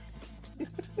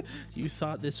 You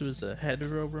thought this was a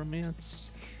hetero romance?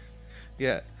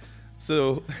 Yeah.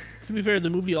 So, To be fair, the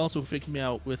movie also freaked me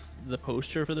out with the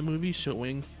poster for the movie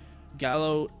showing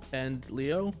Gallo and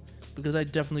Leo, because I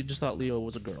definitely just thought Leo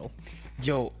was a girl.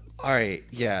 yo, all right,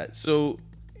 yeah. So,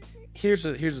 here's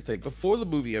the thing. Before the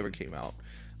movie ever came out,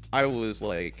 I was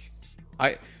like,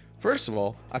 first of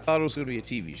all, I thought it was going to be a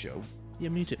TV show, Yeah,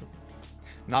 me too.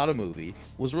 not a movie.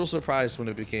 Was real surprised when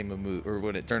it became a movie, or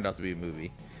when it turned out to be a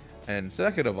movie. And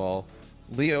second of all,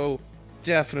 Leo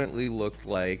definitely looked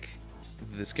like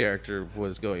this character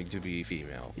was going to be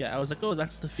female. Yeah, I was like, oh,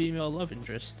 that's the female love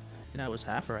interest, and I was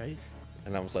half right.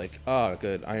 And I was like, oh,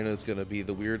 good. Aina's going to be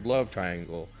the weird love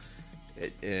triangle.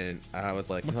 And I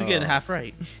was like, Once again, "Oh." half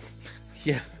right.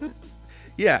 Yeah.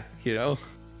 Yeah, you know.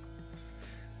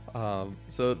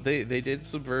 So they did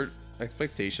subvert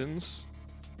expectations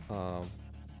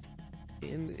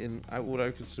in what I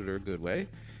consider a good way.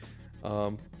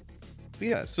 But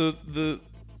yeah, so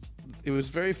it was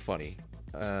very funny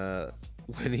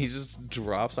when he just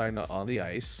drops Aina on the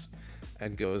ice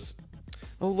and goes,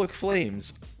 "Oh, look,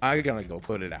 flames. I gotta go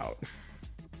put it out."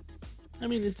 I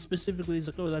mean, it's specifically, he's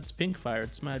like, oh, that's pink fire.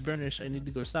 It's mad burnish. I need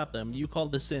to go stop them. You call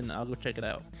this in. I'll go check it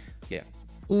out. Yeah.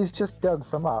 He's just Doug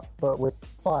from Up, but with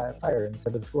fire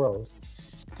instead of squirrels.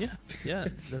 Yeah,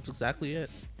 that's exactly it.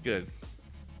 Good.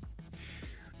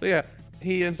 But yeah,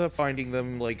 he ends up finding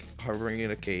them like hovering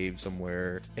in a cave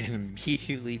somewhere and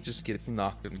immediately just gets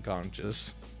knocked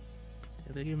unconscious.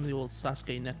 Yeah, they give him the old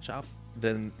Sasuke neck chop.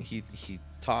 Then he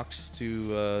talks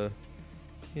to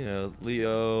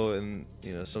Leo and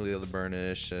some of the other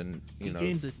Burnish, and He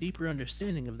gains a deeper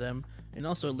understanding of them and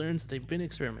also learns that they've been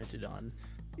experimented on.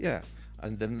 yeah.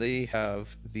 And then they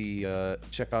have the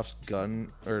Chekhov's gun,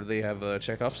 or they have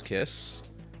Chekhov's kiss.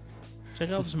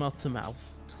 Chekhov's mouth to mouth.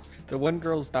 The one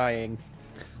girl's dying.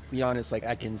 Leon is like,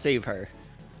 I can save her.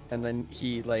 And then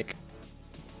he like,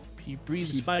 He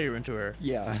breathes fire into her.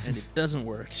 yeah. And it doesn't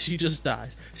work. She just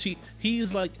dies.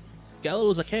 He's like, Gallo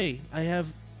was like, hey,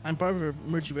 I'm part of an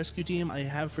emergency rescue team. I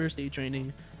have first aid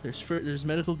training. There's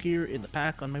medical gear in the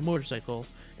pack on my motorcycle.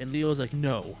 And Leo's like,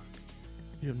 no,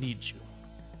 we don't need you.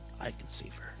 I can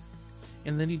save her.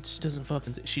 And then he just doesn't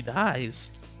fucking. She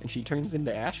dies. And she turns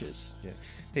into ashes. Yeah.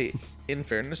 Hey, in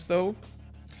fairness though,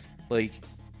 like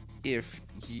if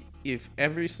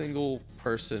every single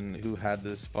person who had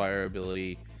this fire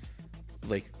ability,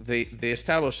 like they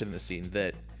established in the scene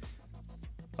that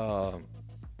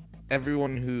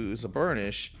everyone who's a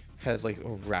Burnish has like a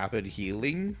rapid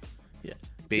healing Yeah.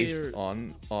 based They're-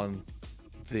 on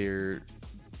their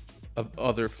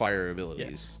other fire Yeah.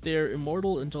 abilities. They're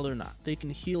immortal until they're not. They can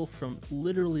heal from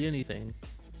literally anything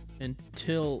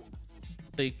until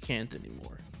they can't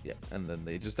anymore. Yeah, and then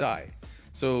they just die.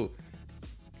 So,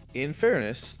 in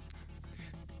fairness,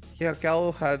 yeah,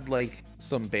 Gallo had like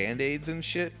some band-aids and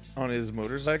shit on his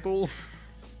motorcycle,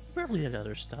 Probably had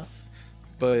other stuff.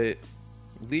 but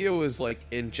Leo is like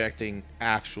injecting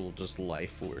actual just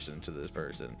life force into this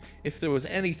person. If there was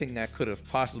anything that could have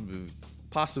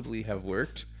possibly have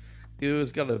worked, it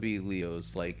was gonna be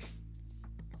Leo's like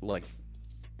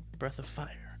Breath of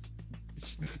fire.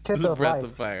 Kiss the of breath life.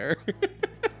 of fire.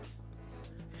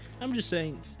 I'm just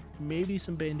saying, maybe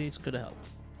some band-aids could have helped.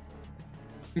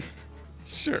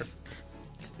 Sure.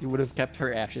 It would have kept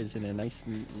her ashes in a nice,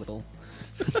 neat little.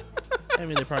 I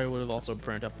mean, they probably would have also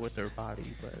burnt up with their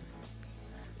body,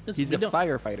 but He's we a don't-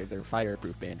 firefighter. They're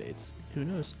fireproof band-aids. Who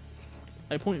knows?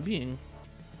 My point being,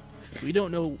 we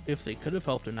don't know if they could have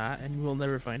helped or not, and we'll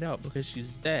never find out because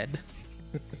she's dead.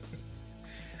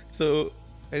 So,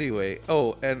 anyway,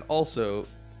 oh, and also,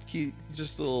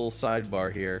 just a little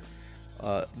sidebar here.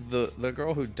 The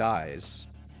girl who dies,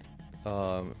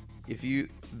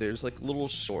 there's like little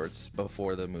shorts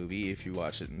before the movie if you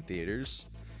watch it in theaters,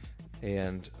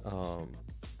 and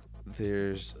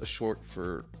there's a short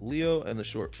for Leo and the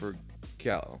short for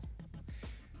Gallo.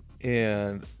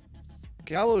 And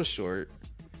Gallo's short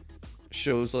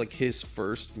shows like his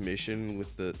first mission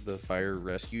with the fire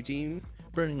rescue team.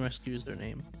 Burning Rescue is their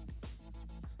name.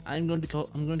 I'm going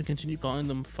to continue calling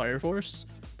them Fire Force,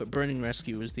 but Burning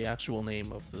Rescue is the actual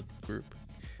name of the group.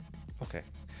 Okay.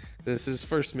 This is his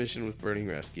first mission with Burning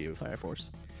Rescue. Fire Force.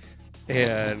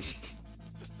 And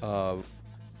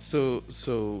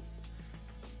so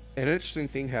an interesting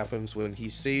thing happens when he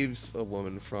saves a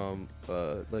woman from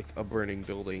like a burning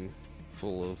building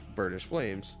full of burnished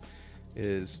flames.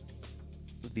 Is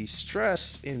the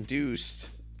stress induced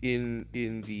in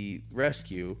the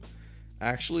rescue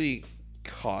actually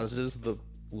causes the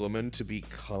woman to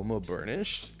become a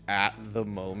burnished at the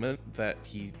moment that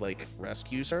he like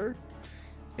rescues her.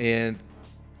 And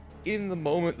in the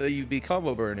moment that you become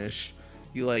a burnish,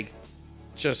 you like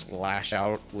just lash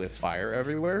out with fire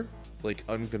everywhere, like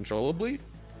uncontrollably.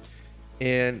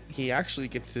 And he actually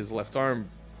gets his left arm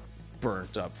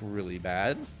burnt up really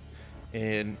bad.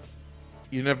 And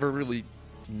you never really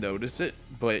notice it,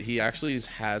 but he actually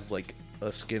has like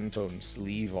a skin tone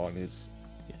sleeve on his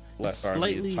left arm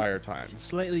the entire time.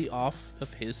 Slightly off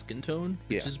of his skin tone,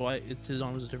 which Yeah. is why his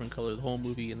arm is a different color the whole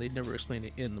movie, and they never explain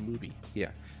it in the movie. Yeah.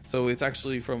 So it's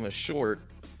actually from a short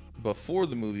before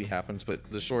the movie happens, but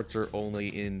the shorts are only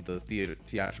in the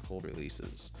theatrical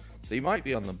releases. They might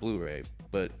be on the Blu-ray,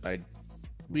 but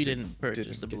We didn't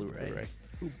purchase didn't the get Blu-ray.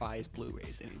 Who buys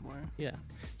Blu-rays anymore? Yeah.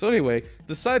 So anyway,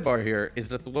 the sidebar here is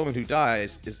that the woman who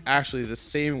dies is actually the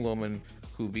same woman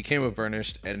who became a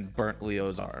burnished and burnt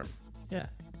Leo's arm. Yeah.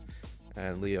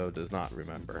 And Leo does not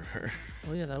remember her.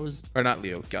 Oh yeah, that was Or not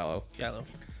Leo, Gallo. Gallo.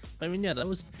 I mean, yeah, that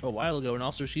was a while ago, and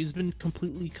also she's been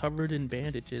completely covered in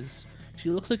bandages. She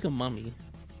looks like a mummy.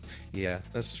 Yeah,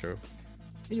 that's true.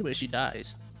 Anyway, she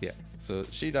dies. Yeah. So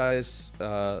she dies.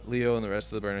 Leo and the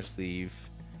rest of the burnished leave.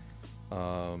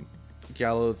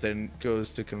 Gallo then goes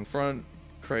to confront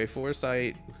Cray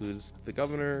Forsyth, who's the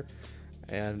governor,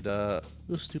 and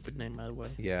Real stupid name, by the way.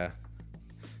 yeah,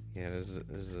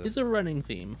 It's a running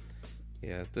theme.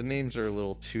 yeah, the names are a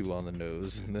little too on the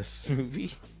nose in this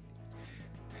movie.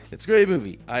 It's a great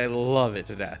movie. I love it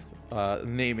to death.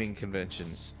 Naming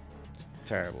conventions,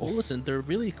 terrible. Well, listen, they're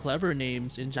really clever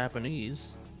names in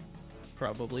Japanese.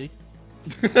 Probably.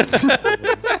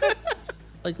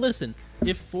 Like, listen,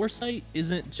 if foresight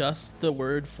isn't just the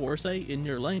word foresight in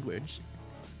your language,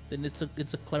 then it's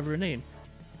a clever name.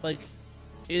 Like,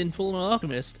 in Fullmetal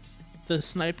Alchemist, the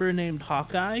sniper named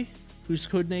Hawkeye, whose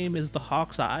code name is the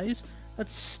Hawk's Eyes,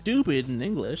 that's stupid in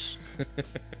English.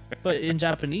 But in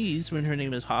Japanese, when her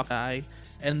name is Hawkeye,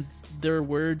 and their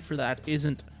word for that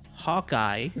isn't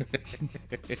Hawkeye,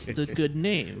 it's a good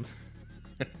name.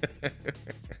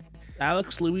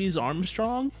 Alex Louise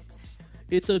Armstrong,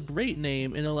 it's a great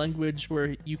name in a language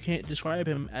where you can't describe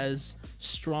him as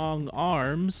strong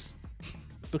arms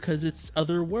because it's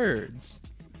other words.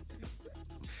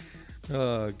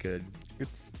 Oh, good.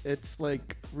 It's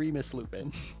like Remus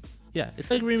Lupin. Yeah,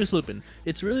 it's like Remus Lupin.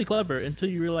 It's really clever until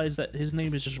you realize that his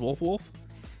name is just Wolf Wolf.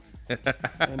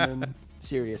 And then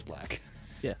Sirius Black.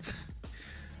 Yeah.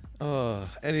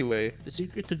 Anyway, The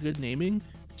secret to good naming,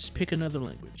 just pick another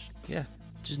language. yeah.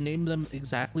 Just name them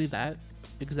exactly that,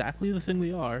 exactly the thing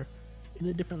they are, in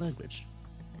a different language.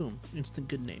 Boom, instant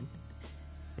good name.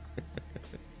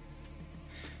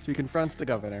 So he confronts the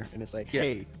governor and it's like, Yeah.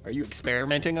 hey, are you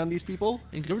experimenting on these people?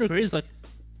 And Governor Gray's like,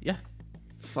 yeah,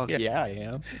 Fuck Yeah. yeah, I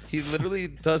am. He literally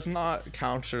does not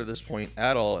counter this point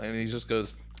at all, and he just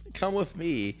goes, "Come with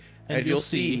me, and you'll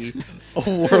see a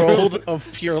world of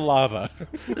pure lava."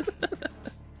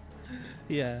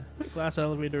 yeah, glass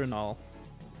elevator and all.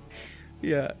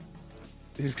 Yeah.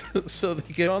 So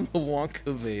they get on the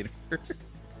Wonka Vader,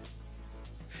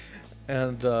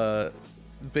 and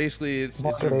basically it's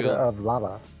Motivator revealed. of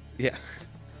lava. Yeah,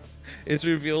 it's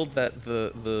revealed that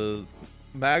the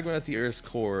magma at the Earth's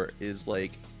core is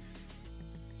like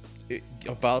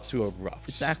about to erupt.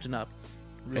 It's acting up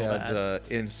real bad.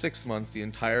 And in 6 months, the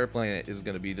entire planet is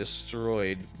going to be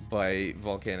destroyed by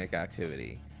volcanic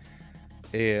activity.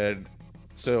 And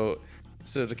so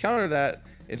to counter that,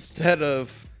 instead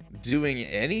of doing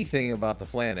anything about the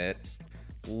planet,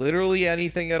 literally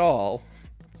anything at all,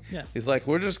 Yeah, he's like,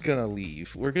 we're just gonna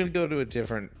leave. We're just gonna go to a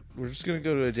different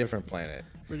planet.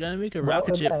 we're gonna make a Well,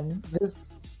 rocket ship. again,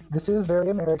 this is very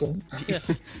American. Yeah,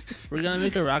 we're gonna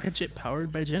make a rocket ship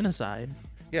powered by genocide.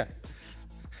 Yeah.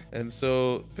 And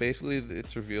so basically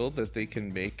it's revealed that they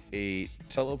can make a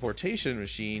teleportation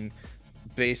machine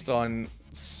based on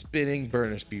spinning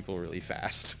burnished people really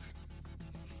fast.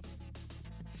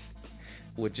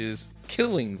 Which is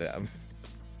killing them.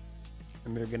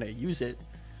 and they're gonna use it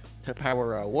to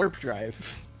power a warp drive.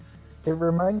 It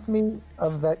reminds me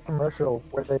of that commercial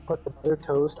where they put the butter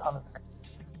toast on the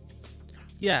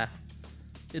Yeah,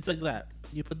 it's like that.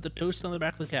 You put the toast on the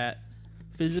back of the cat.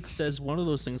 Physics says one of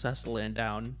those things has to land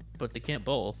down, but they can't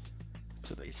both.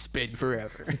 So they spin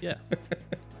forever. Yeah.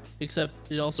 Except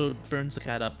it also burns the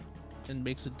cat up and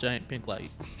makes a giant pink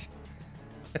light.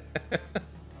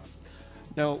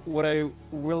 Now, what I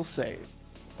will say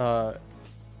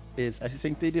is I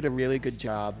think they did a really good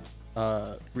job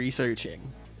researching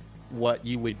what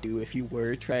you would do if you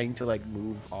were trying to like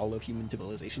move all of human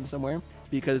civilization somewhere,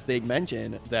 because they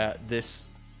mention that this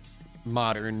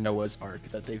modern Noah's Ark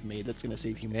that they've made that's going to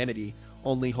save humanity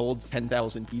only holds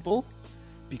 10,000 people,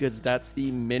 because that's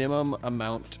the minimum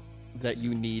amount that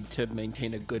you need to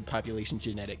maintain a good population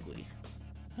genetically.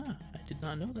 Huh, I did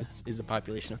not know that. Is a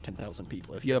population of 10,000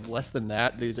 people. If you have less than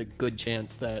that, there's a good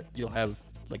chance that you'll have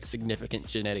like significant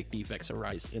genetic defects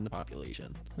arise in the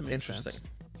population. That makes Interesting. sense.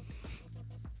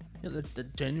 Yeah, that's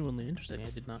genuinely interesting. I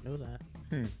did not know that.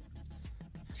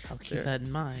 I'll keep There. that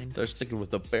in mind. They're sticking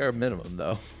with the bare minimum,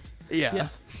 though. Yeah.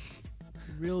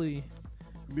 Really,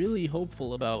 really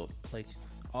hopeful about like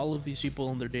all of these people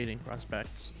and their dating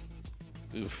prospects.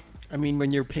 Oof. I mean,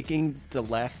 when you're picking the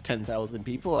last 10,000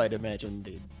 people, I'd imagine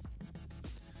they'd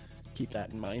keep that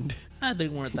in mind. They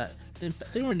weren't that. In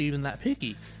fact, they weren't even that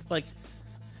picky. Like,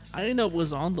 I didn't know it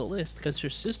was on the list because her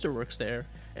sister works there,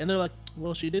 and they're like,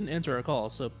 "Well, she didn't answer our call,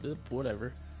 so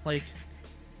whatever." Like,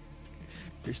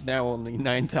 There's now only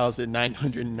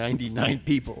 9,999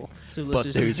 people, So let's but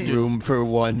just there's do- room for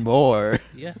one more.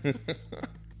 yeah,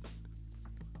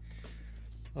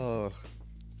 Oh.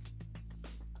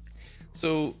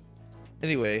 So,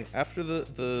 anyway, after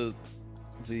the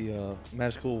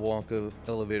magical Wonka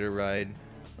elevator ride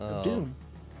Doom.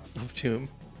 of Doom,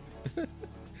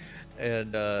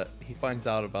 and he finds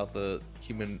out about the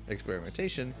human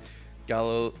experimentation,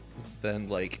 Gallo then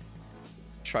like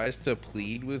tries to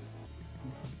plead with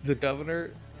the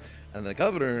governor, and the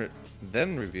governor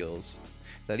then reveals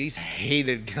that he's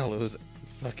hated Gallo's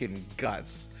fucking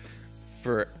guts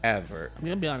forever. I'm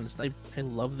gonna be honest. I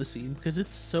love the scene because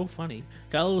it's so funny.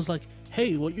 Gallo was like,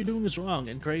 "Hey, what you're doing is wrong,"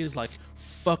 and Gray is like,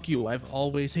 "Fuck you! I've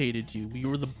always hated you. You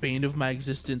were the bane of my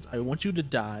existence. I want you to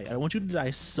die. I want you to die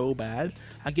so bad.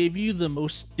 I gave you the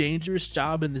most dangerous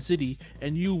job in the city,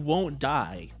 and you won't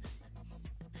die.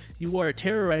 You are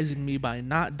terrorizing me by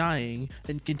not dying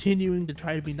and continuing to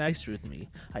try to be nice with me.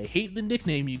 I hate the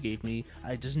nickname you gave me.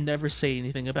 I just never say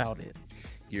anything about it."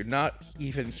 You're not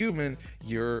even human,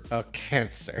 you're a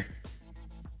cancer.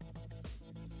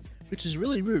 Which is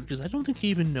really rude because I don't think he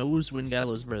even knows when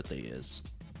Gallo's birthday is.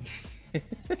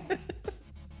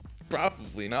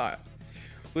 Probably not.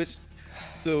 Which,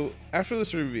 so after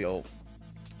this reveal,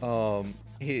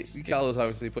 Gallo's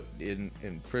obviously put in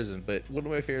prison, but one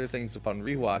of my favorite things upon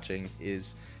rewatching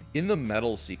is in the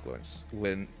medal sequence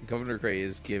when Governor Gray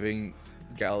is giving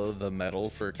Gallo the medal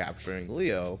for capturing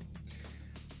Leo.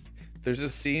 There's a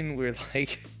scene where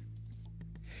like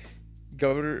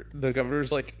the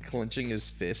governor's like clenching his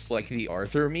fists like the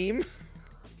Arthur meme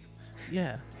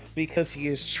Yeah. because he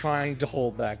is trying to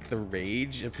hold back the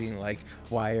rage of being like,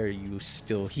 why are you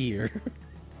still here?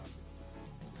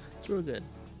 It's real good.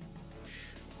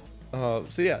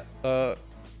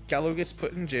 Gallo gets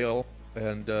put in jail,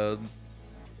 and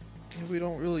we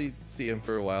don't really see him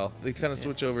for a while. They kind of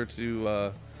switch over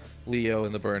to Leo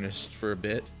and the Burnished for a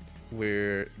bit,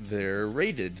 where they're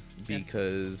raided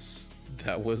because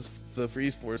that was the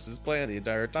Freeze Force's plan the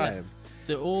entire time.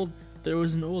 There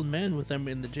was an old man with them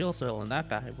in the jail cell, and that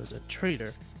guy was a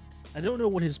traitor. I don't know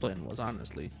what his plan was,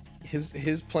 honestly.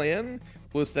 His plan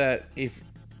was that if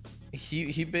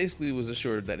he basically was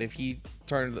assured that if he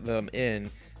turned them in,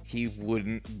 he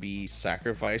wouldn't be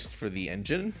sacrificed for the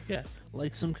engine. Yeah,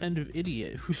 like some kind of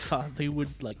idiot who thought they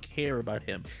would like care about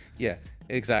him. Yeah,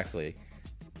 exactly.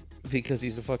 Because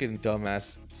he's a fucking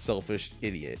dumbass, selfish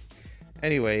idiot.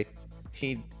 Anyway,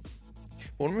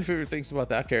 one of my favorite things about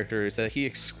that character is that he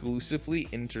exclusively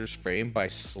enters frame by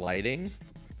sliding.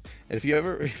 And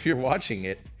if you're watching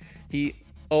it, he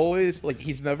always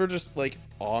he's never just like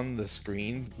on the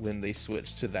screen when they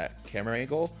switch to that camera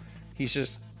angle.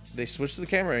 They switch to the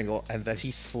camera angle and then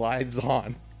he slides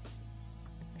on.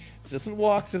 Doesn't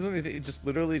walk, doesn't anything, it just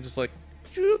literally just like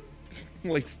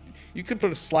you could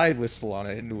put a slide whistle on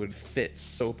it and it would fit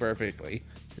so perfectly.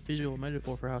 It's a visual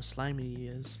metaphor for how slimy he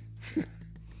is.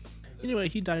 Anyway,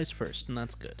 he dies first, and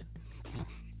that's good.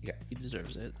 Yeah. He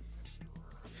deserves it.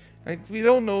 We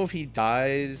don't know if he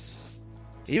dies.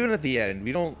 Even at the end,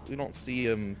 we don't see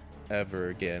him ever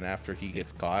again after he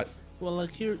gets caught. Well,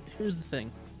 like here's the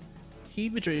thing. He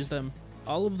betrays them.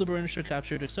 all of the Burnish are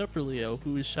captured except for Leo,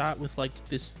 who is shot with like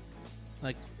this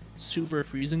like super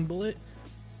freezing bullet,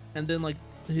 and then like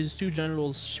his two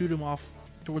generals shoot him off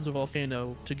towards a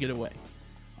volcano to get away.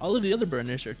 All of the other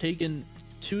Burnish are taken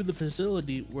to the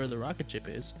facility where the rocket ship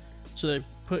is, so they're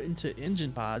put into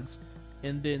engine pods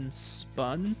and then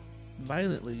spun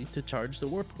violently to charge the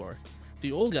warp core.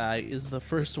 The old guy is the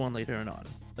first one they turn on.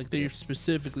 Like they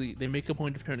specifically, they make a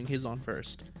point of turning his on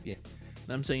first. Yeah,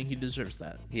 I'm saying he deserves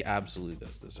that. he absolutely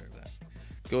does deserve that.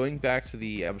 Going back to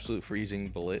the absolute freezing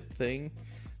bullet thing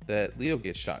that Leo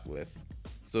gets shot with.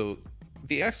 So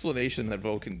the explanation that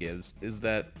Vulcan gives is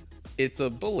that it's a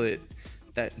bullet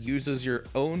that uses your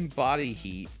own body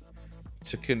heat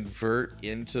to convert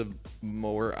into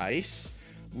more ice,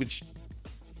 which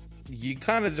you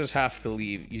kind of just have to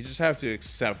leave. You just have to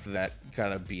accept that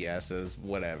kind of BS as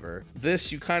whatever.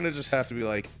 This, you kind of just have to be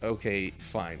like, okay,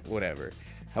 fine, whatever.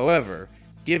 However,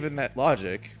 given that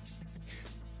logic,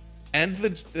 and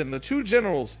the two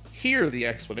generals hear the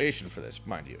explanation for this,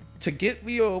 mind you. To get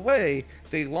Leo away,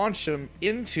 they launch him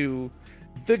into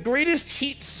the greatest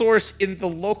heat source in the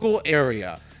local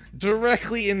area,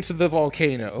 directly into the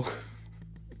volcano,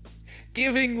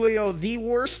 giving Leo the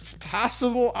worst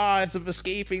possible odds of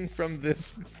escaping from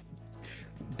this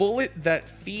bullet that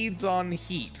feeds on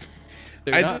heat.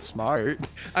 They're not smart.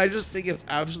 I just think it's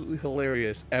absolutely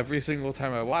hilarious every single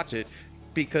time I watch it,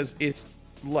 because it's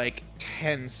like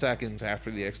 10 seconds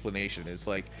after the explanation. It's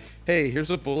like, hey,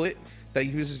 here's a bullet that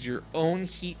uses your own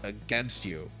heat against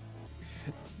you.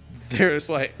 There's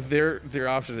like their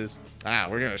option is,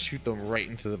 we're gonna shoot them right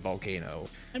into the volcano.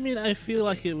 I mean, I feel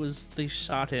like it was they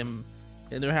shot him,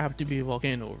 and there happened to be a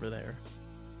volcano over there.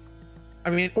 I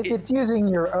mean, If it's using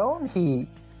your own heat,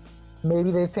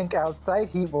 maybe they think outside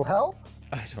heat will help.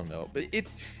 I don't know, but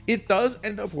it does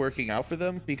end up working out for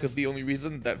them, because the only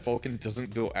reason that Vulcan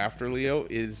doesn't go after Leo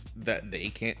is that they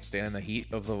can't stand the heat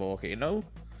of the volcano.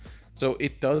 So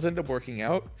it does end up working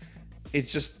out.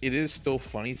 It's just, it is still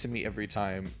funny to me every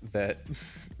time that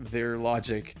their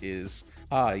logic is,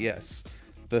 yes,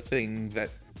 the thing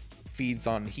that feeds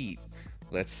on heat,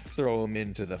 let's throw him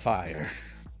into the fire.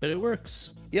 But it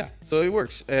works. Yeah, so it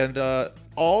works. And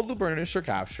all the Burnish are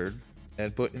captured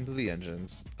and put into the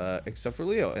engines, except for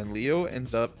Leo. And Leo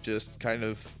ends up just kind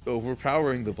of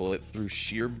overpowering the bullet through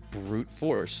sheer brute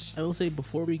force. I will say,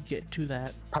 before we get to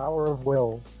that, Power of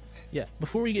will. yeah,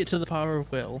 before we get to the power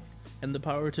of will and the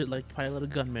power to like pilot a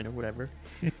gunman or whatever,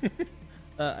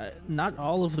 not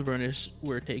all of the Burnish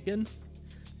were taken.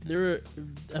 There are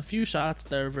a few shots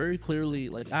that are very clearly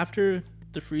like after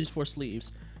the freeze force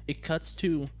leaves, it cuts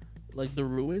to like the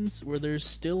ruins where there's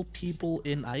still people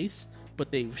in ice, but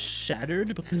they've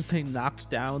shattered because they knocked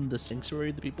down the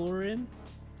sanctuary the people were in.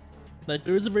 Like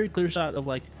there was a very clear shot of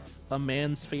like a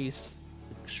man's face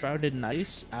shrouded in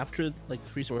ice after like the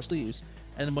freeze force leaves,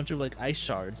 and a bunch of like ice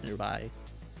shards nearby,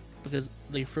 because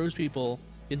they froze people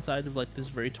inside of like this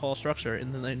very tall structure,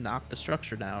 and then they knocked the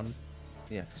structure down.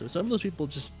 Yeah. So some of those people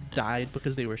just died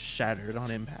because they were shattered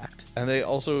on impact. And they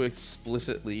also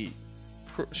explicitly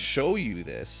show you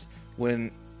this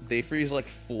when they freeze like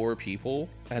 4 people,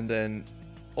 and then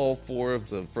all 4 of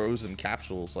the frozen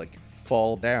capsules like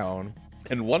fall down,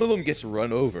 and one of them gets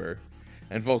run over,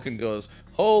 and Vulcan goes,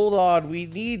 hold on, we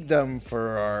need them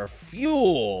for our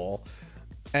fuel.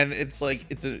 And it's like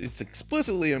it's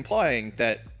explicitly implying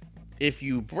that if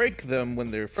you break them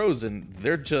when they're frozen,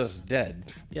 they're just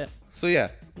dead. Yeah. So yeah,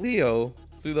 Leo,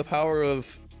 through the power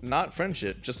of not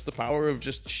friendship, just the power of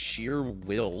just sheer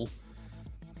will,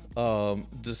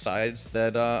 decides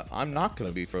that I'm not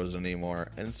gonna be frozen anymore,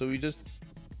 and so he just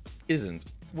isn't.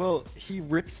 Well, he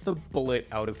rips the bullet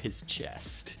out of his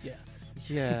chest. Yeah.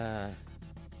 Yeah.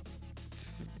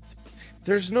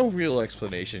 There's no real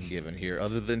explanation given here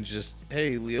other than just,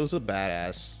 hey, Leo's a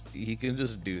badass. He can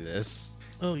just do this.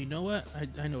 Oh, you know what?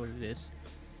 I know what it is.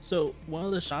 So one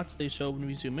of the shots they show when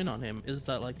we zoom in on him is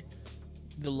that like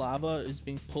the lava is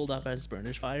being pulled up as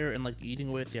Burnish fire and like eating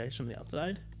away at the ice from the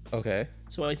outside. Okay.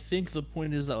 So I think the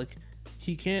point is that like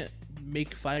he can't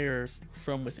make fire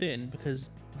from within because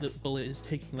the bullet is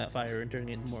taking that fire and turning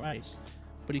it into more ice.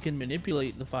 But he can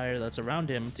manipulate the fire that's around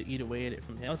him to eat away at it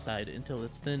from the outside until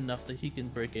it's thin enough that he can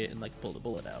break it and like pull the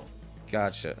bullet out.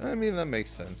 Gotcha. I mean, that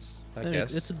makes sense, I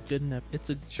guess. It's a good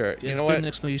Sure. It's You know good what? an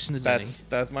explanation as any.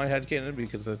 That's my headcanon,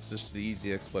 because that's just the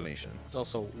easy explanation. It's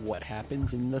also what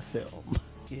happens in the film.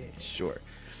 Yeah. Sure.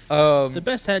 The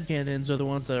best headcanons are the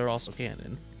ones that are also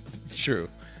canon. True.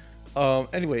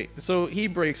 Anyway, so he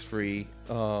breaks free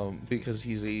because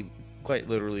he's quite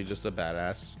literally just a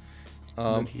badass.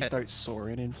 And he starts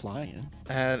soaring and flying.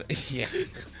 And yeah.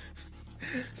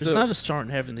 There's not a star in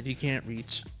heaven that he can't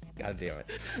reach. God damn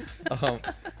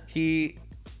it.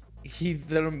 He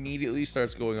then immediately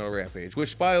starts going on a rampage,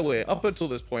 which, by the way, up until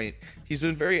this point, he's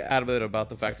been very adamant about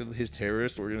the fact that his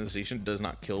terrorist organization does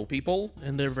not kill people.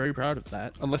 And they're very proud of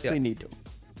that. Unless Yeah. they need to.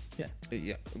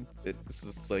 Yeah,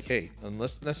 it's like, hey,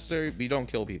 unless necessary, we don't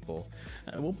kill people.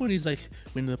 At one point, he's like,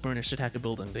 when the Burnish attack a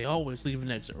building, they always leave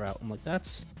an exit route. I'm like,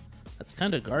 that's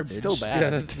kind of garbage. Still bad. Yeah,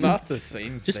 that's not the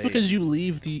same Just thing. because you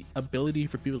leave the ability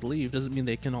for people to leave doesn't mean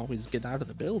they can always get out of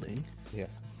the building. Yeah.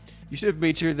 You should have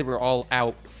made sure they were all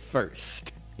out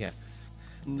first. Yeah.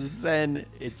 Then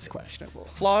it's questionable.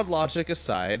 Flawed logic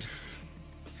aside,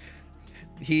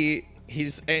 he's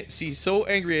so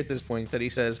angry at this point that he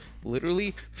says,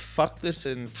 literally, fuck this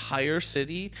entire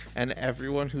city and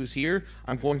everyone who's here.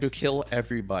 I'm going to kill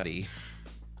everybody.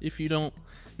 If you don't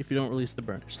release the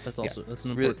Burnish, that's also that's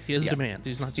an Really- important. He has yeah. demand.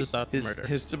 He's not just out to His, murder.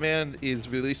 his demand is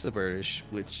release the Burnish,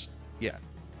 which, yeah.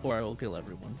 Or I will kill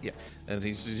everyone. Yeah, and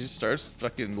he just starts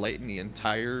fucking lighting the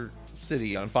entire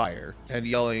city on fire and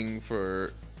yelling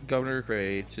for Governor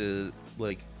Gray to,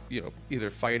 like, either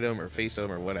fight him or face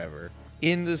him or whatever.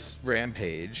 In this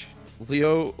rampage,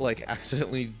 Leo, like,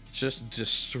 accidentally just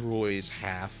destroys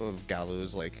half of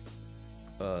Gallo's, like,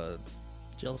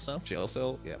 Jail cell. jail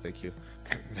cell. Yeah, thank you.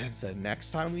 And then the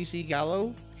next time we see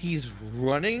Gallo, he's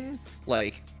running,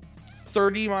 like,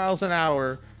 30 miles an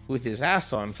hour with his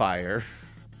ass on fire.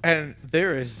 And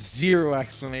there is zero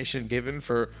explanation given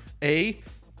for A,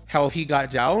 how he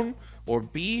got down, or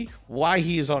B, why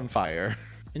he is on fire.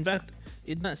 In fact,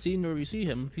 in that scene where we see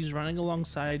him, he's running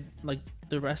alongside like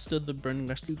the rest of the burning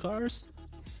rescue cars,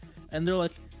 and they're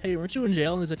like, "Hey, weren't you in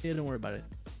jail?" And he's like, "Yeah, don't worry about it."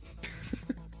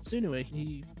 So anyway,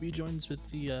 he rejoins with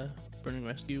the burning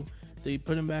rescue. They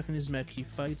put him back in his mech. He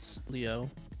fights Leo,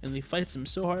 and he fights him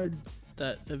so hard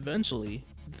that eventually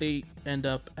they end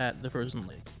up at the frozen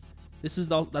lake.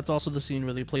 That's also the scene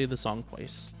where they play the song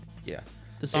twice. Yeah.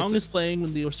 The song It's a- is playing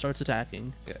when Leo starts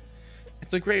attacking. Yeah.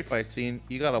 It's a great fight scene.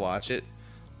 You gotta watch it.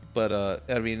 But,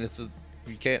 I mean,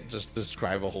 you can't just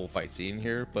describe a whole fight scene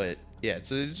here, but yeah,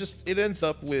 it ends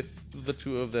up with the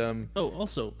two of them. Oh,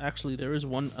 also, actually, there is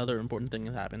one other important thing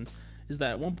that happened. Is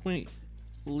that at one point,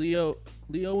 Leo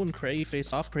and Cray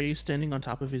face off. Cray's standing on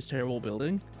top of his terrible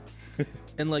building,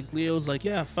 and like Leo's like,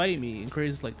 "Yeah, fight me," and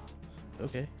Cray's like,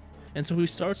 "Okay," and so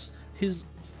his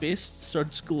fist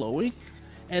starts glowing,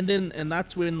 and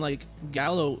that's when like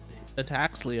Gallo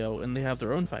attacks Leo, and they have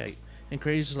their own fight, and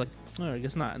Cray's just like, "Oh, I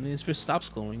guess not," and then his fist stops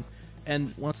glowing.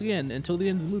 And once again, until the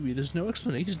end of the movie, there's no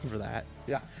explanation for that.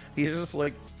 Yeah. He's just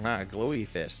like, glowy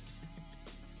fist.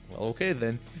 Well, okay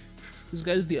then. This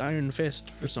guy's the Iron Fist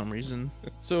for some reason.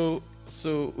 So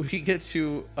we get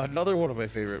to another one of my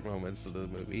favorite moments of the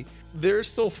movie. They're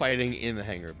still fighting in the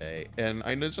hangar bay, and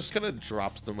I know it just kind of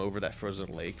drops them over that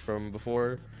frozen lake from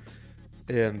before.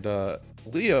 And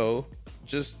Leo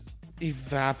just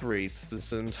evaporates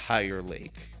this entire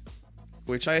lake,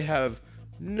 which I have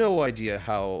no idea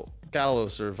how Gallo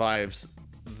survives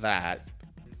that.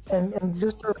 And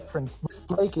just for reference, this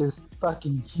lake is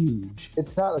fucking huge.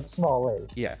 It's not a small lake.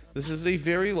 Yeah, this is a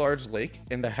very large lake,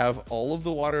 and to have all of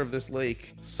the water of this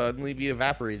lake suddenly be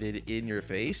evaporated in your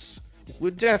face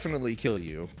would definitely kill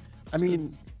you. I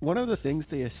mean, one of the things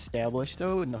they established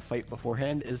though in the fight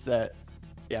beforehand is that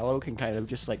Gallo can kind of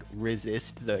just like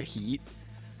resist the heat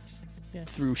Yeah.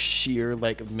 through sheer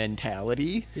like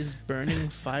mentality. His burning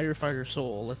firefighter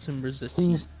soul lets him resist.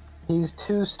 He's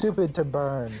too stupid to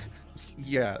burn.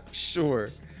 Yeah, sure.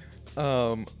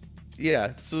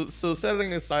 Yeah, so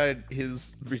setting aside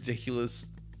his ridiculous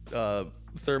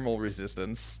thermal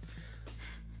resistance,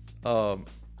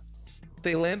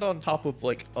 they land on top of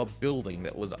like a building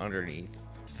that was underneath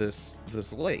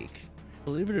this lake.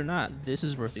 Believe it or not, this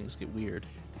is where things get weird.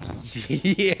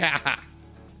 Yeah.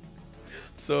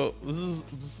 So this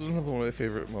is another one of my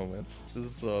favorite moments.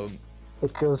 This is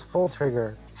It goes full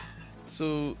trigger.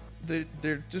 so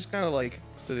they're just kind of like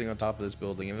sitting on top of this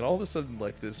building, and then all of a sudden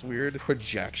like this weird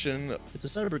projection. It's a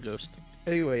cyber ghost.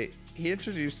 Anyway, he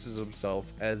introduces himself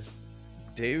as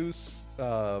Deus.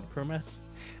 Prometh.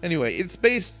 Anyway, it's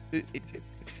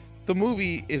the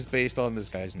movie is based on this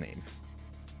guy's name.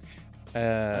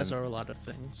 As are a lot of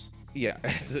things. Yeah,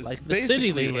 it's Like the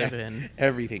city they basically live in.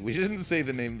 Everything. We shouldn't say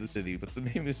the name of the city, but the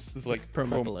name is like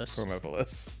Promepolis.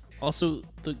 Promepolis. Also,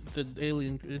 the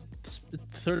alien,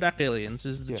 third act aliens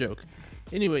is the Yeah. joke.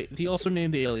 Anyway, he also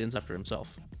named the aliens after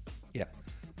himself. Yeah.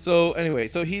 So anyway,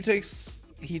 so he takes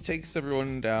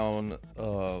everyone down,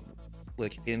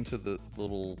 like into the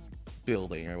little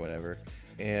building or whatever,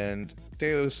 and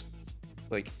Deus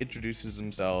like introduces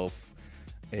himself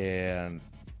and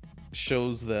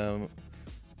shows them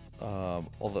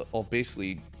all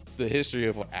basically the history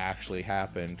of what actually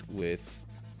happened with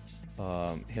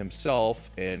himself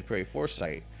and Cray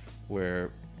Foresight, where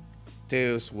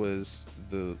Deus was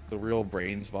the real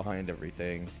brains behind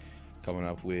everything, coming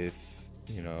up with,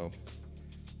 you know,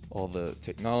 all the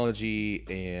technology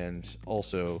and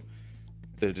also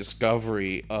the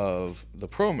discovery of the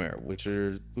Promare, which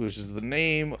is the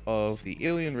name of the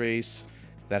alien race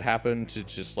that happened to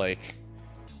just like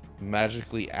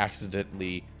magically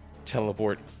accidentally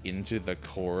teleport into the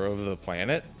core of the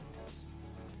planet.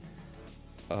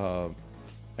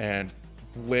 And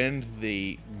when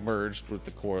they merged with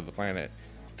the core of the planet,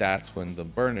 that's when the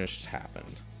Burnished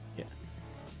happened. Yeah.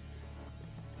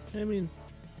 I mean,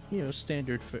 you know,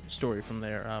 standard story from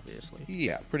there, obviously.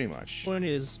 Yeah, pretty much. Point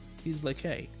is, he's like,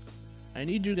 hey, I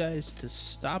need you guys to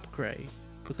stop Cray,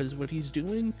 because what he's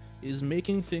doing is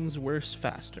making things worse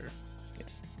faster.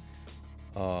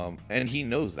 And he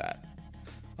knows that.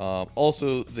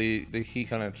 Also, he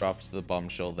kind of drops the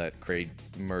bombshell that Cray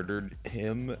murdered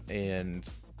him, and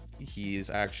he is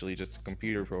actually just a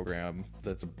computer program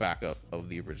that's a backup of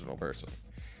the original person.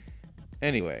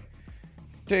 Anyway,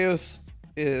 Deus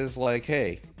is like,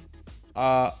 hey,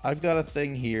 I've got a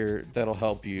thing here that'll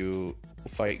help you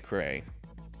fight Cray,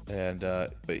 and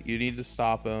but you need to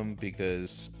stop him,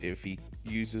 because if he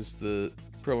uses the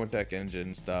Promotech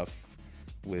engine stuff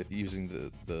with using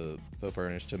the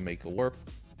Burnish to make a warp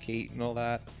gate and all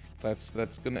that, that's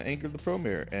gonna anchor the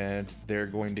Promare, and they're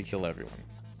going to kill everyone.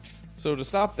 So to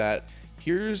stop that,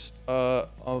 here's a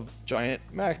giant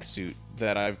mech suit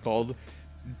that I've called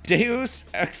Deus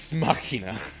Ex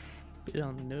Machina, Bit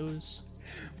on the nose.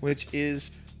 which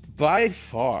is by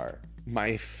far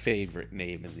my favorite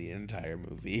name in the entire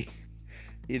movie.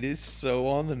 It is so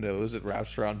on the nose, it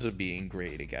wraps around to being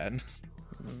great again.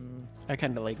 I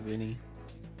kind of like Vinny.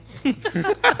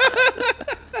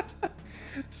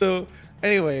 So,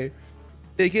 anyway,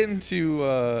 they get into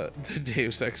the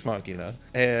Deus Ex Machina,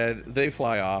 and they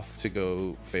fly off to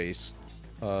go face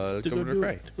Governor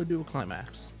Cray. To go do a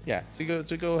climax. Yeah,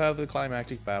 to go have the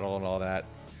climactic battle and all that.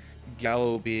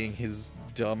 Gallo, being his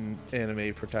dumb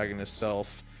anime protagonist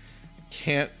self,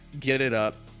 can't get it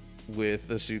up with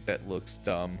a suit that looks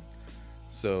dumb.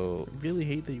 So I really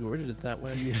hate that you worded it that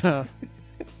way. Yeah.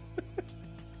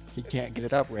 He can't get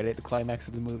it up right at the climax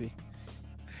of the movie.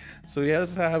 he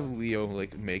has to have Leo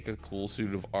like make a cool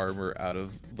suit of armor out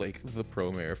of like the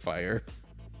Promare fire.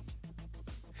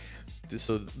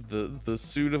 So the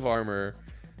suit of armor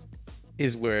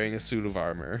is wearing a suit of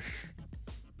armor.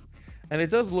 And it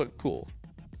does look cool.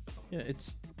 Yeah,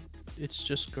 it's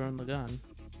just Gurren Lagann,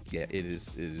 Yeah, it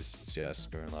is just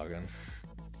Gurren Lagann.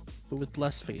 but with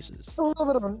less faces. A little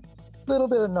bit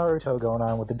of Naruto going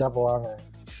on with the double armor.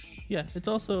 Yeah, it's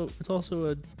also a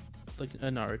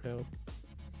Naruto.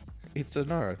 It's a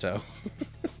Naruto.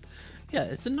 Yeah,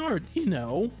 it's a Naruto. You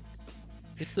know,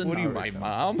 it's a. What are you, Naruto.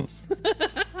 my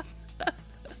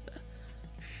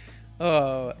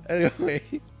mom? Anyway.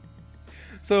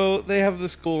 So they have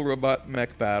this cool robot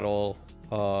mech battle,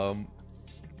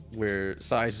 where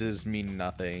sizes mean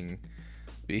nothing,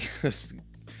 because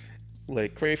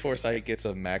like Cray Foresight gets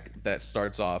a mech that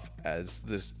starts off as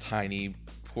this tiny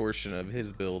portion of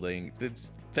his building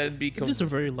that's then It becomes is a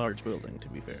very large building, to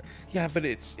be fair. yeah, but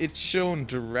it's shown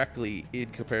directly in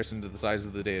comparison to the size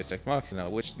of the Deus Ex Machina,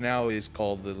 which now is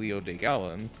called the Leo de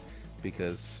Gallon,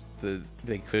 because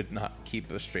they could not keep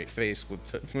a straight face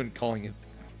when calling it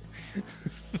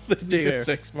the To be Deus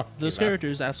fair, Ex Machina. those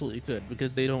characters absolutely could,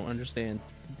 because they don't understand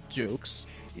jokes.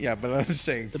 Yeah, but I'm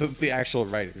saying the actual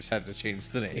writers had to change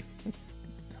the name.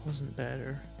 That wasn't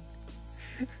better.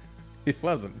 It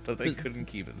wasn't, but they The- couldn't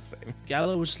keep it the same.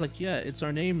 Gallo was just like, yeah, it's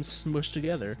our names smushed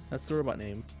together. That's the robot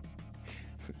name,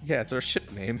 Yeah, it's our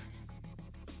ship name.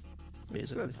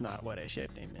 basically. That's not what a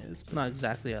ship name is. It's not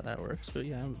exactly how that works, but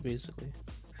yeah, basically.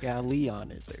 Yeah,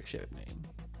 Leon is their ship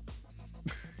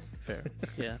name. Fair.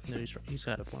 Yeah, no, he's right. He's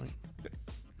got a point.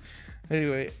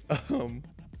 Anyway,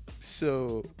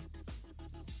 so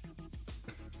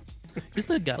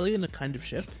Isn't a galleon a kind of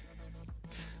ship?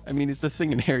 I mean, it's the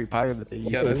thing in Harry Potter that they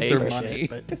use Yeah, to that's pay their for money. shit,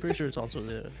 but I'm pretty sure it's also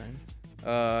the other thing.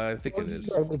 I think it is.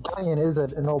 The galleon is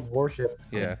an old warship.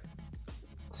 Yeah.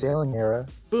 Sailing era.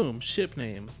 Boom, ship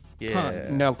name. Yeah.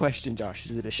 no question, Josh.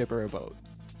 Is it a ship or a boat?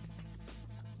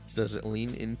 Does it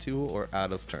lean into or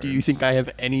out of turns? Do you think I have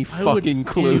any Why would fucking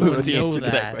clue anyone what the know answer to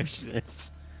that? that question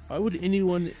is? Why would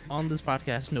anyone on this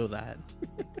podcast know that?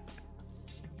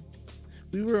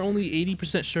 We were only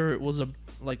 80% sure it was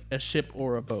a ship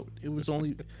or a boat. We were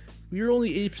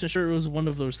only 80% sure it was one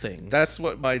of those things. That's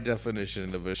what my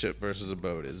definition of a ship versus a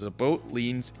boat is. A boat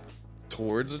leans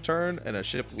towards a turn, and a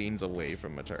ship leans away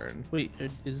from a turn. Wait,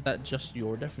 is that just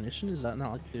your definition? Is that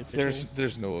not like the official?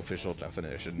 There's no official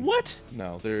definition. What?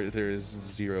 No, there is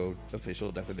zero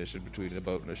official definition between a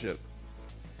boat and a ship.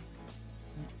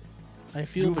 I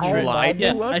feel You betrayed. lied to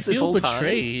Yeah, us I this feel whole time?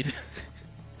 betrayed.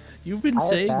 You've been I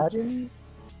saying imagine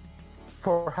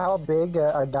for how big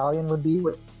a galleon would be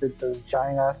with those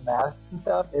giant ass masts and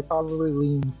stuff, it probably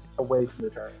leans away from the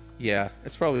turn. Yeah,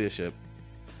 it's probably a ship.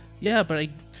 yeah, but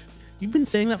you've been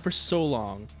saying that for so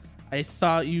long. I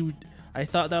thought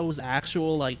that was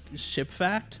actual like ship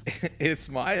fact. It's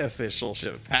my official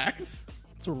ship fact.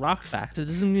 It's a rock fact. It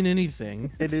doesn't mean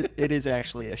anything. It is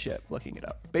actually a ship, looking it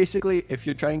up. Basically, if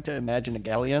you're trying to imagine a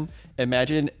galleon,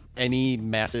 imagine any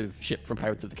massive ship from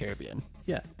Pirates of the Caribbean.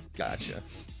 Yeah, Gotcha.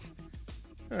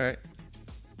 All right.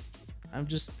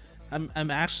 I'm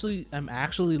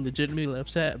actually legitimately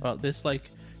upset about this like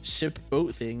ship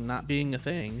boat thing not being a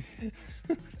thing.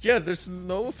 Yeah, there's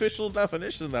no official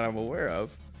definition that I'm aware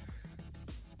of.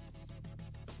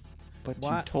 But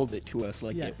Why- you told it to us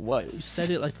like Yeah, it was. You said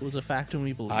it like it was a fact and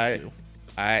we believed you.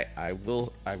 I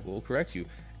will correct you.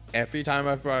 Every time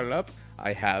I've brought it up,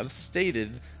 I have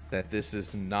stated that this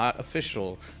is not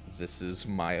official. This is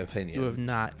my opinion. You have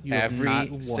not. You have not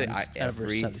once ever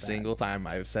every said that. single time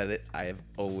I've said it, I have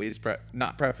always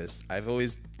not prefaced. I've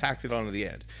always tacked it on to the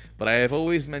end, but I have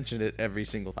always mentioned it every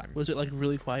single time. Was it like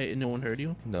really quiet and no one heard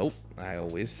you? Nope, I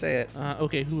always say it.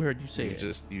 Okay, who heard you say You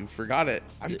it? you forgot it.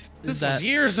 Is This that- was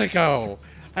years ago.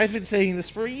 I've been saying this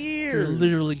for You're years.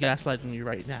 literally gaslighting me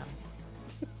right now.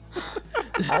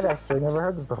 I've actually never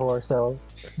heard this before, so.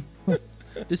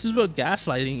 This is what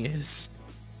gaslighting is.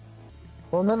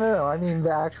 Well, no. I mean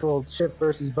the actual ship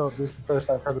versus boat. This is the first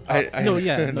I've heard of it. I No,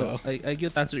 yeah, know. no. I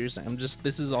get that's what you're saying. I'm just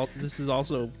this is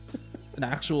also an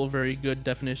actual very good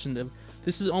definition of.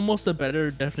 This is almost a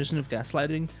better definition of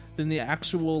gaslighting than the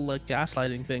actual like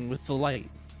gaslighting thing with the light.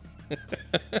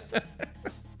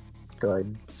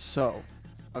 Good. So,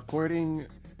 according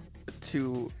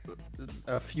to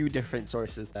a few different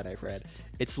sources that I've read,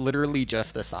 it's literally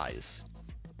just the size.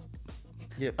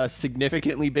 Yep. A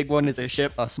significantly big one is a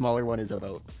ship, a smaller one is a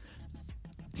boat.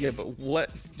 Yeah, but what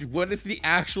is the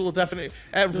actual definition?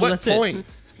 At No, what that's it. point?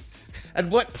 At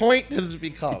what point does it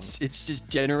become? It's just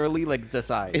generally like the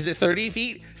size. Is it 30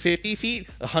 feet, 50 feet,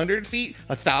 100 feet,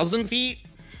 1,000 feet?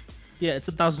 Yeah, it's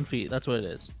 1,000 feet. That's what it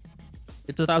is.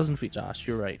 It's 1,000 feet, Josh.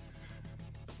 You're right.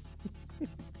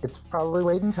 It's probably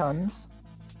weighed in tons.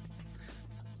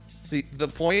 See, the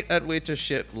point at which a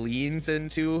ship leans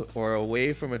into or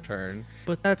away from a turn,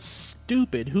 But that's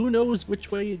stupid. Who knows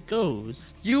which way it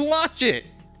goes? you watch it.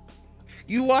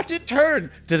 You watch it turn.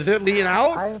 Does it lean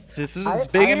out? It's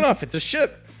big I'm- enough. It's a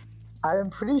ship. I am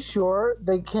pretty sure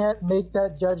they can't make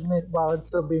that judgment while it's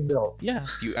still being built. Yeah.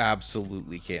 You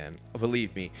absolutely can.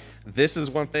 Believe me. This is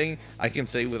one thing I can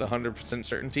say with 100%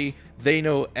 certainty. They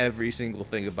know every single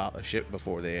thing about a ship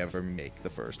before they ever make the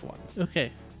first one.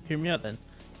 Okay, hear me out then.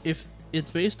 If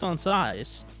it's based on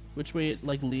size, which way it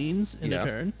like leans in Yeah. a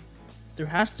turn, there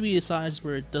has to be a size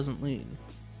where it doesn't lean.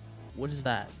 What is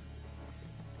that?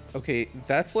 Okay,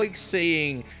 that's like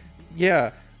saying,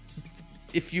 yeah,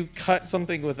 if you cut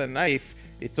something with a knife,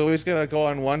 it's always gonna go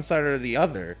on one side or the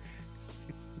other.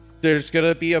 There's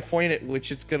gonna be a point at which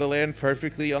it's gonna land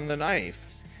perfectly on the knife.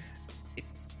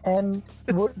 And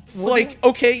It's like,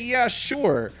 okay, yeah,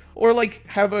 sure. Or like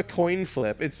have a coin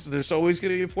flip. There's always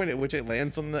gonna be a point at which it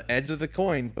lands on the edge of the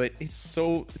coin, but it's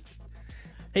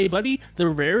Hey, buddy, the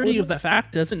rarity of the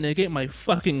fact doesn't negate my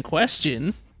fucking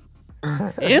question.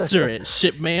 Answer it,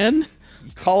 shipman,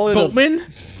 you call it boatman,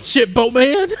 ship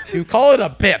boatman. you call it a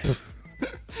bip.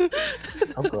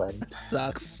 I'm glad.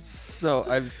 Sucks. So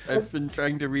I've been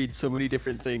trying to read so many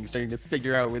different things, trying to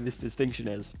figure out where this distinction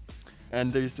is.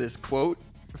 And there's this quote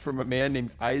from a man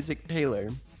named Isaac Taylor,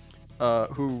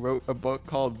 who wrote a book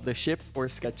called The Ship or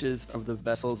Sketches of the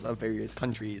Vessels of Various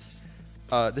Countries.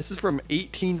 This is from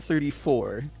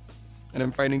 1834, and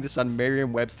I'm finding this on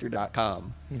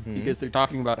Merriam-Webster.com because they're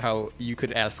talking about how you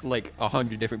could ask like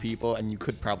 100 different people and you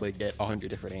could probably get 100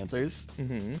 different answers.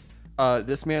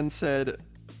 This man said,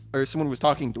 or someone was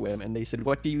talking to him, and they said,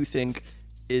 "What do you think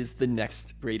is the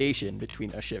next gradation between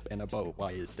a ship and a boat?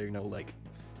 Why is there no like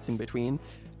in between?"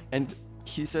 And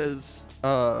he says,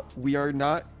 "We are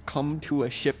not come to a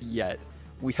ship yet.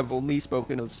 We have only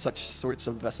spoken of such sorts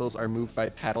of vessels are moved by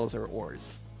paddles or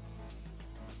oars."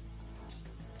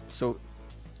 So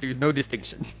there's no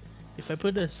distinction. If I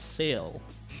put a sail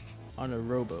on a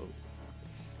rowboat,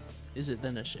 is it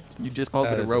then a ship? You just called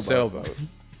That it a is rowboat.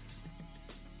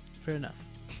 Fair enough.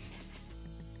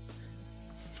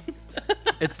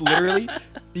 It's literally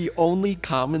the only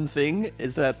common thing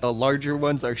is that the larger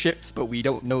ones are ships, but we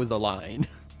don't know the line.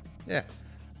 Yeah.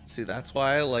 See, that's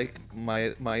why I like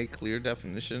my clear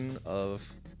definition of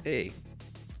A.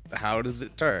 How does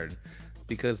it turn?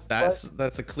 Because that's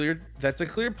a clear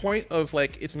point of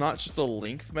like it's not just a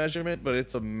length measurement, but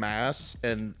it's a mass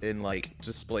and like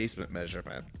displacement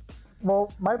measurement.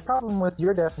 Well, my problem with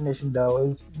your definition, though,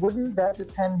 is wouldn't that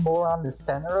depend more on the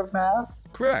center of mass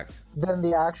Correct. than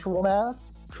the actual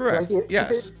mass? Correct.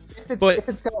 Yes. If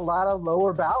it's got a lot of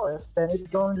lower ballast, then it's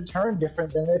going to turn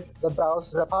different than if the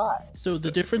ballast is up high. So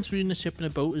the difference between a ship and a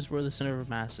boat is where the center of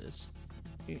mass is.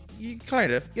 You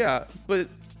kind of, yeah, but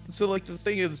so like the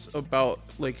thing is about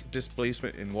like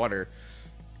displacement in water,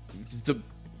 the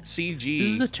CG.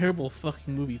 This is a terrible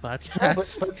fucking movie Yeah,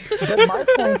 podcast. but my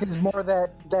point is more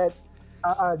that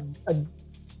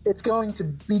it's going to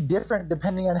be different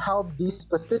depending on how the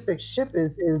specific ship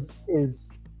is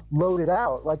loaded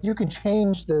out. Like you can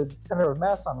change the center of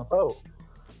mass on a boat.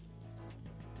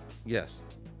 Yes.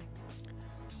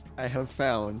 I have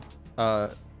found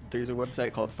there's a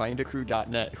website called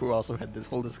findacrew.net who also had this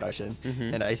whole discussion,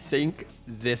 and I think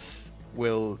this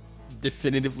will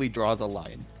definitively draw the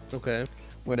line. Okay.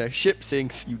 When a ship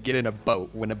sinks, you get in a boat.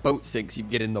 When a boat sinks, you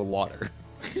get in the water.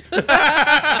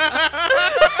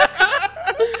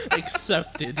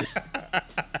 Accepted.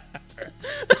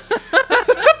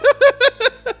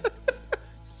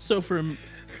 So for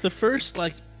the first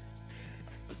like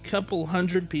couple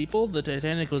hundred people, the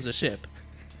Titanic was a ship.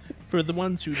 For the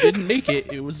ones who didn't make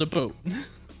it, it was a boat.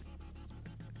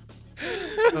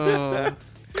 That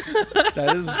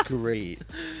is great.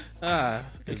 Goodness.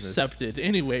 Accepted.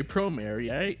 Anyway, Promare,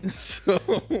 right? So,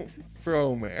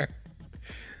 Promare.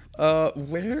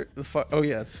 Where the fuck? Oh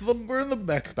yeah, so we're in the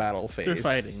mech battle phase. They're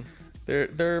fighting.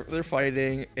 They're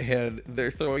fighting, and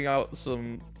they're throwing out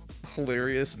some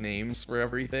hilarious names for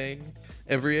everything.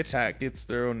 Every attack gets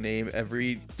their own name.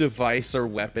 Every device or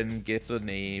weapon gets a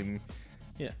name.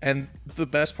 Yeah. And the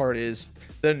best part is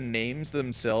the names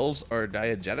themselves are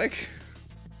diegetic.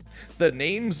 The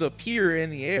names appear in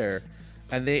the air,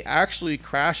 and they actually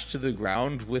crash to the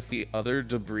ground with the other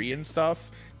debris and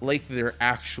stuff, like they're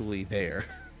actually there.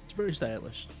 It's very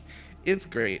stylish. It's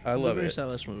great. I It's love a very it.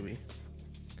 stylish movie.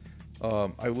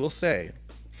 I will say,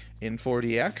 in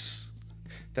 40X,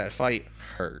 that fight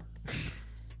hurt.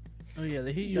 Oh yeah,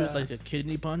 they hit you with like a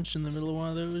kidney punch in the middle of one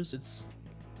of those. It's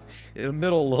In the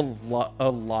middle of a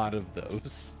lot of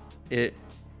those. It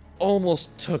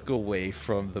almost took away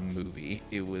from the movie.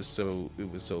 It was so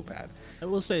bad. I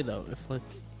will say though, if like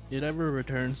it ever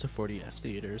returns to 40X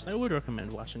theaters, I would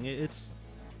recommend watching it. It's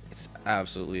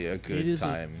Absolutely a good it is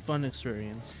time. a fun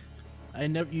experience.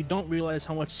 You don't realize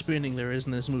how much spinning there is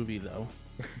in this movie though.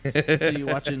 Until you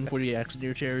watch it in 40X and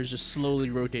your chair is just slowly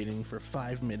rotating for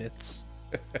 5 minutes.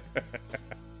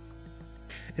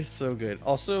 It's so good.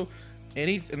 Also,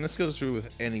 and this goes through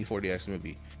with any 40X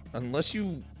movie, unless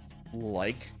you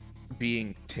like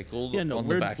being tickled Yeah, no, on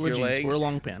the back of we're your jeans, leg, wear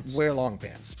long pants. wear long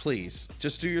pants, please.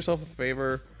 Just do yourself a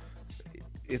favor.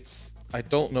 I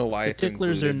don't know why The it's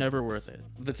ticklers are included. never worth it.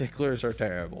 The ticklers are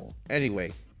terrible.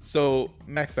 Anyway, so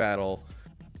mech battle,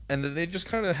 and then they just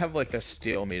kind of have like a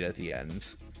stalemate at the end.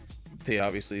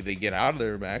 They get out of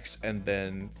their mechs, and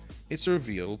then it's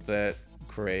revealed that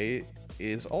Gray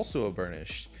is also a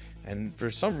burnished, and for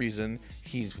some reason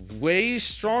he's way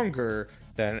stronger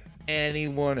than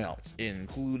anyone else,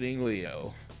 including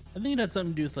Leo. I think it had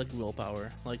something to do with like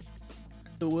willpower, like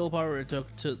the willpower it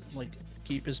took to like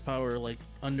keep his power like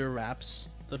under wraps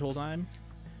that whole time.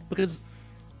 Because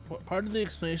part of the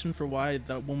explanation for why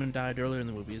that woman died earlier in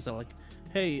the movie is that like,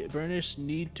 hey, burnished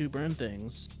need to burn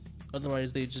things,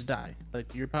 otherwise they just die.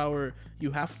 Like your power,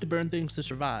 you have to burn things to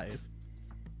survive,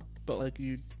 but like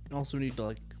you also need to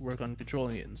like work on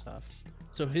controlling it and stuff.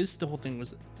 So the whole thing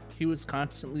was he was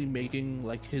constantly making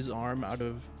like his arm out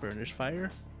of burnished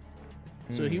fire.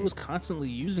 So he was constantly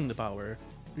using the power,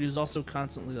 but he was also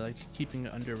constantly like keeping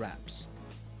it under wraps.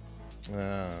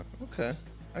 Okay,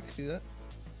 I can see that.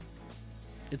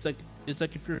 It's like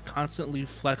if you're constantly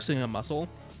flexing a muscle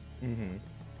and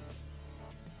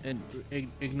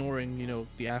ignoring,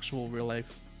 the actual real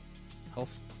life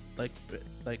health, like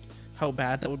how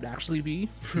bad that would actually be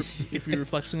if you were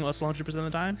flexing a muscle 100% of the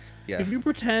time. Yeah. If you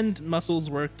pretend muscles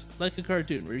worked like a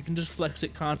cartoon where you can just flex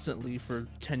it constantly for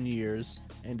 10 years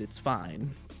and it's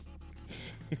fine.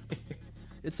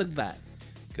 It's like that.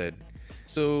 Good.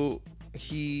 So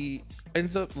he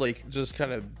ends up like just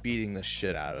kind of beating the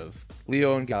shit out of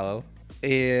Leo and Gallo,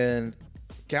 and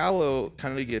Gallo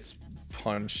kind of gets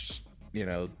punched,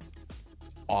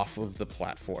 off of the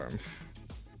platform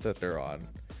that they're on.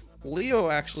 Leo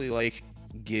actually like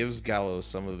gives Gallo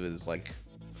some of his like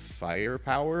fire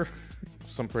power,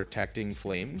 some protecting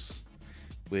flames,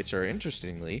 which are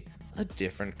interestingly a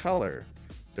different color.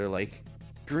 They're like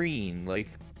green, like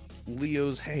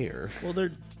Leo's hair. Well,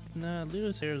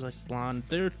 Leo's hair is like blonde.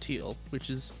 They're teal, which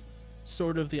is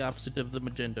sort of the opposite of the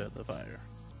magenta of the fire.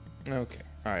 Okay,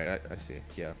 all right, I see.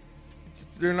 Yeah,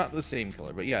 they're not the same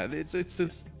color, but yeah, it's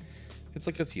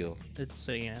like a teal. It's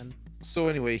cyan. So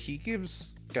anyway, he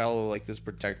gives Gallo like this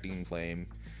protecting flame,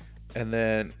 and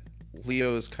then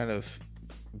Leo is kind of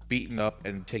beaten up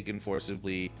and taken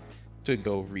forcibly to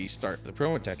go restart the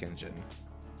Prometech engine.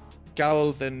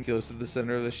 Gallo then goes to the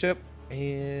center of the ship,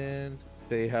 and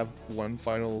they have one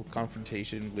final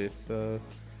confrontation with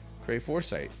Cray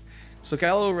Foresight. So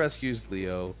Gallo rescues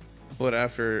Leo, but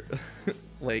after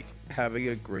like having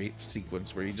a great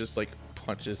sequence where he just like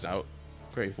punches out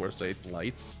Cray Foresight's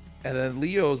lights, and then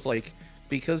Leo's like,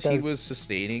 because he was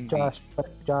sustaining Josh,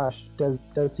 does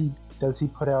he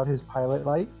put out his pilot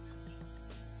light?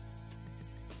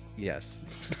 Yes.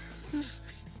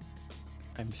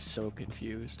 I'm so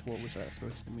confused. What was that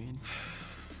supposed to mean?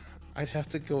 I'd have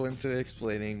to go into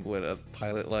explaining what a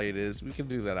pilot light is. We can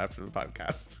do that after the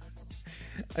podcast.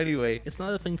 Anyway, It's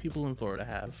not a thing people in Florida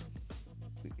have.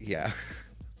 yeah.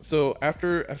 So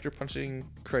after punching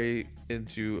Cray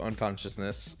into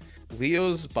unconsciousness,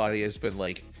 Leo's body has been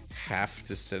like half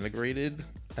disintegrated,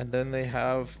 and then they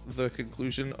have the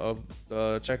conclusion of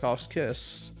Chekhov's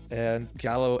kiss, and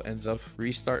Gallo ends up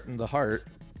restarting the heart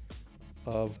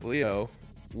of Leo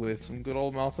with some good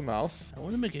old mouth to mouth. I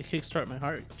want to make a kickstart my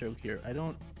heart joke here. I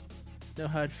don't know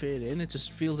how it fit in. It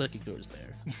just feels like it goes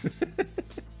there.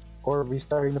 Or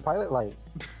restarting the pilot light?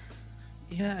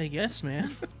 Yeah, I guess,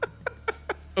 man.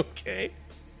 Okay.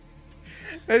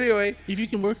 Anyway, If you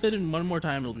can work that in one more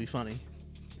time, it'll be funny.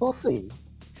 We'll see.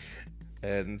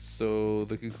 and so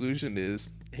the conclusion is,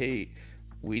 hey,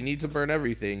 we need to burn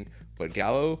everything, but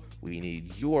Gallo, we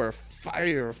need your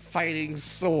fire-fighting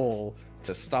soul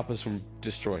to stop us from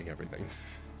destroying everything.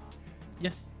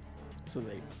 Yeah. So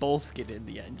they both get in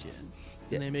the engine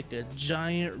And they make a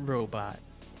giant robot.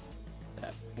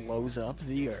 that blows up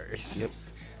the earth. Yep.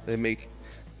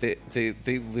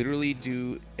 They literally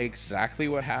do exactly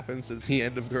what happens at the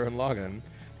end of Gurren Lagann,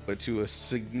 but to a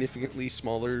significantly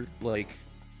smaller like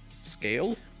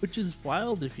scale. Which is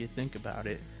wild if you think about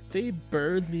it. They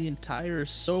burn the entire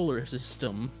solar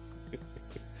system.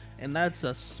 And that's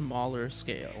a smaller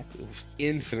scale.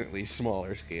 Infinitely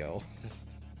smaller scale.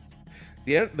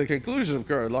 The conclusion of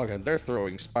Gurren Lagann, they're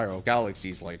throwing spiral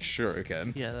galaxies like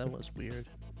shuriken. Yeah, that was weird.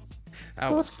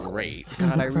 That was great.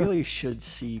 God, I really should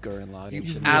see Gurren Lagann. You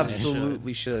Should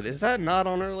absolutely should. Is that not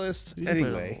on our list? We can put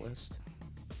it on Anyway. the list.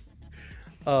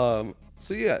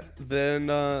 So yeah, then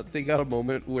they got a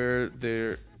moment where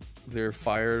their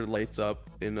fire lights up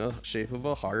in the shape of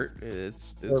a heart.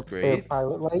 It's Or great.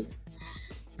 pilot light?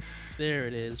 There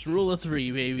it is. Rule of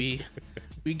 3, baby.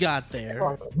 We got there.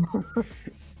 Awesome.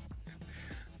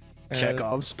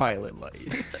 Chekhov's pilot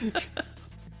light.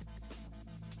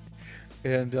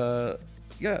 And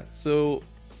yeah, so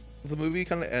the movie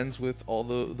kind of ends with all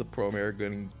the Promare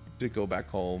going to go back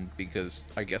home because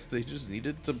I guess they just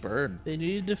needed to burn. They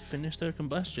needed to finish their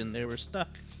combustion. They were stuck.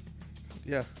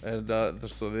 Yeah, and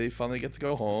so they finally get to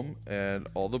go home, and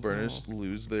all the burners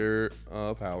lose their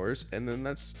powers, and then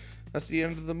that's the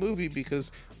end of the movie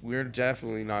because we're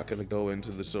definitely not going to go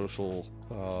into the social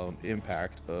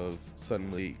impact of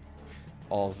suddenly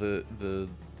all the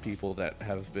people that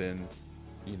have been,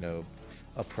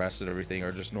 oppressed and everything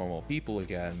are just normal people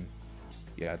again.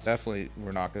 Yeah, definitely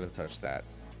we're not going to touch that.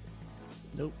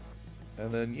 Nope.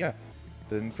 And then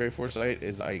then Cray Foresight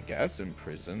is, I guess,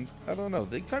 imprisoned. I don't know.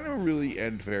 They kind of really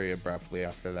end very abruptly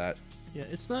after that. Yeah,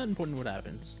 it's not important what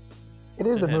happens. It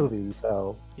is a Okay. movie,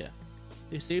 so Yeah.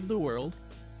 They saved the world.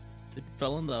 They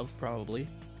fell in love, probably.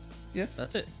 Yeah.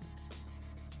 That's it.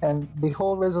 and the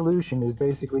whole resolution is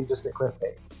basically just a cliff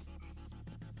face.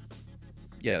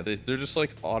 Yeah, they're just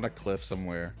like on a cliff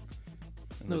somewhere.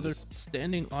 And No, they're just-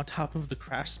 standing on top of the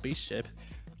crashed spaceship.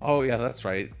 Oh yeah, that's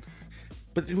right.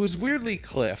 But it was weirdly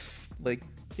cliff. Like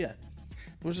Yeah.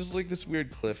 it was just like this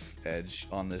weird cliff edge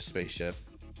on this spaceship.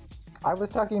 I was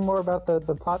talking more about the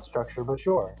plot structure, but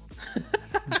sure.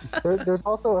 There's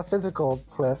also a physical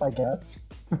cliff, I guess.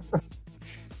 It's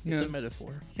Yeah. a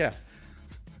metaphor. Yeah.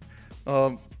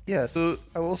 Yeah, so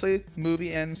I will say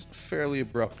movie ends fairly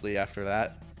abruptly after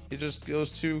that. It just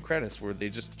goes to credits where they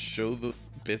just show the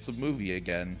bits of movie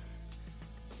again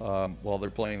while they're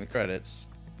playing the credits.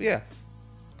 But yeah,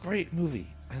 great movie.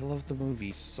 I love the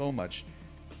movie so much.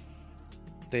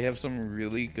 They have some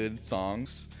really good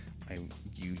songs.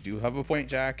 You do have a point,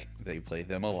 Jack. They play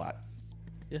them a lot.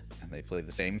 Yeah. And they play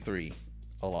the same 3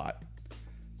 a lot.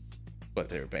 But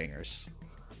they're bangers.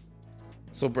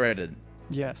 So Brandon,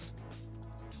 Yes.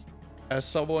 as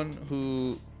someone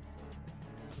who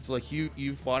it's like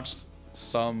you've watched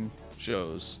some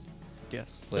shows,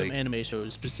 Yes. like Some anime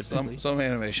shows specifically. some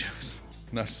anime shows,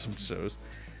 not some shows.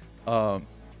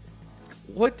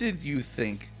 What did you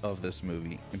think of this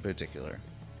movie in particular?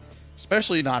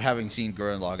 Especially not having seen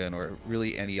Gurren Lagann or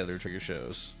really any other Trigger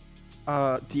shows.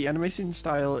 The animation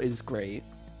style is great,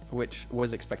 which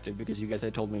was expected because you guys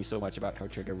had told me so much about how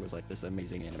Trigger was like this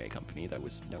amazing anime company that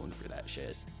was known for that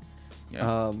shit.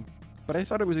 Yeah. But I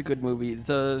thought it was a good movie.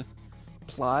 The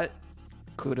plot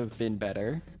could have been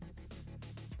better.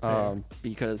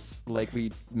 Because like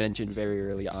we mentioned very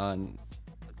early on,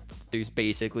 there's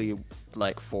basically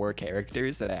like 4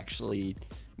 characters that actually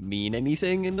mean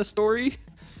anything in the story.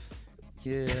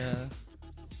 Yeah.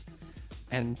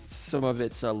 And some of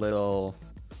it's a little,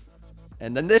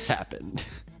 and then this happened,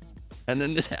 and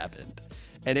then this happened,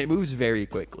 and it moves very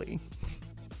quickly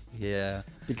Yeah.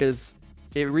 because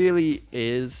it really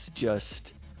is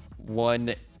just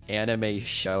one anime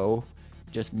show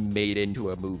just made into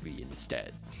a movie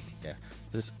instead. Yeah.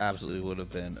 This absolutely would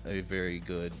have been a very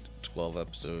good 12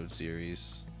 episode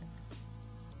series.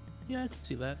 Yeah, I can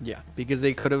see that. Yeah, because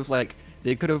they could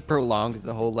have prolonged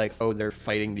the whole like, oh, they're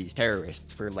fighting these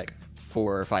terrorists for like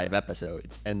 4 or 5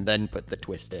 episodes and then put the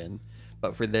twist in.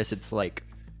 But for this, it's like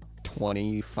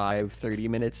 25-30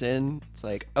 minutes in, it's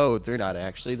like, oh, they're not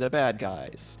actually the bad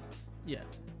guys. Yeah.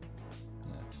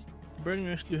 Burning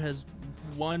Rescue has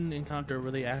one encounter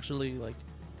where they actually like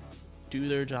do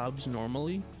their jobs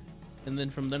normally, and then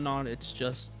from then on it's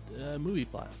just a movie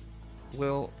plot.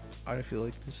 Well, I feel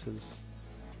like this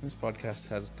podcast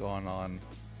has gone on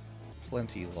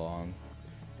plenty long.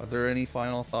 Are there any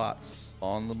final thoughts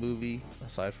on the movie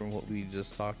aside from what we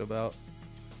just talked about?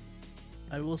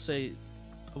 I will say,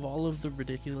 of all of the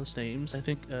ridiculous names, I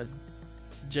think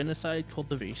Genocide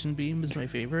Cultivation Beam is my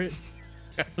favorite.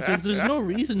 Because there's no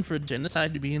reason for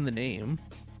genocide to be in the name.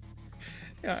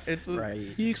 Yeah, it's a, Right.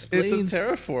 He explains.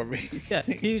 terraforming. Yeah,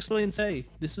 he explains, hey,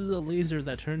 this is a laser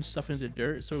that turns stuff into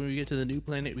dirt, so when we get to the new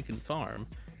planet, we can farm.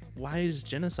 Why is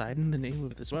genocide in the name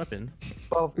of this weapon?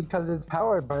 Well, because it's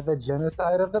powered by the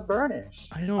genocide of the Burnish.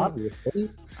 I don't- Obviously.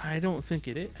 I don't think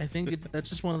it is. I think that's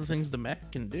just one of the things the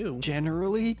mech can do.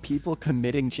 Generally, people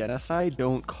committing genocide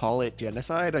don't call it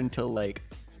genocide until like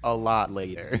a lot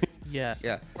later. Yeah.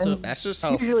 Yeah, So that's just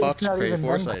how Usually fucked it's not Cray even them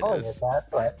Foresight calling is. it that,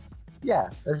 but yeah,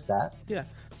 there's that. yeah.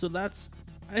 So that's.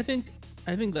 I think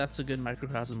that's a good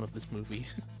microcosm of this movie.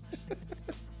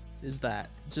 Is that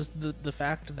just the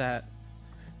fact that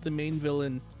the main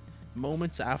villain,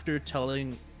 moments after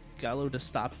telling Gallo to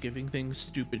stop giving things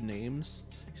stupid names,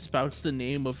 spouts the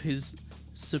name of his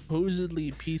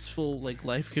supposedly peaceful, like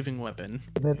life-giving weapon.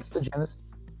 Admits to genocide.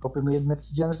 Openly admits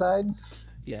to genocide.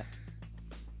 Yeah.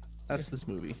 That's this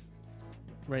movie.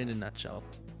 Right in a nutshell.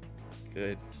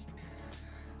 Good.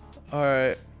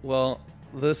 Alright, well,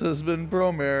 this has been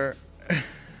Bromare.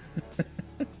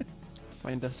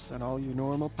 Find us on all your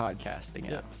normal podcasting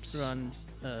Yeah. apps. We're on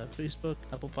Facebook,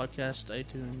 Apple Podcast,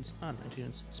 iTunes, not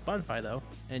iTunes, Spotify though,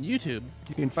 and YouTube.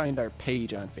 You can find our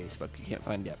page on Facebook. You can't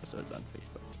find the episodes on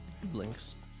Facebook.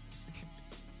 Links.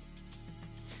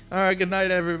 Alright, good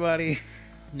night, everybody.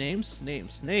 Names.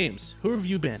 Who have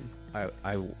you been?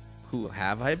 Who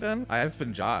have I been? I have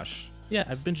been Josh. Yeah,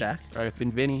 I've been Jack. I've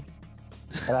been Vinny.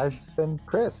 And I've been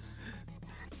Chris.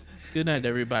 Good night,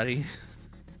 everybody.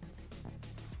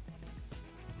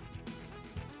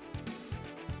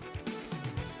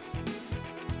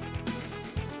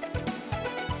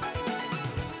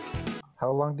 How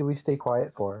long do we stay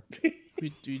quiet for?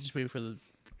 We just wait for the.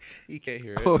 You can't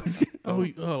hear it. Oh, it's-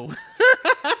 Oh.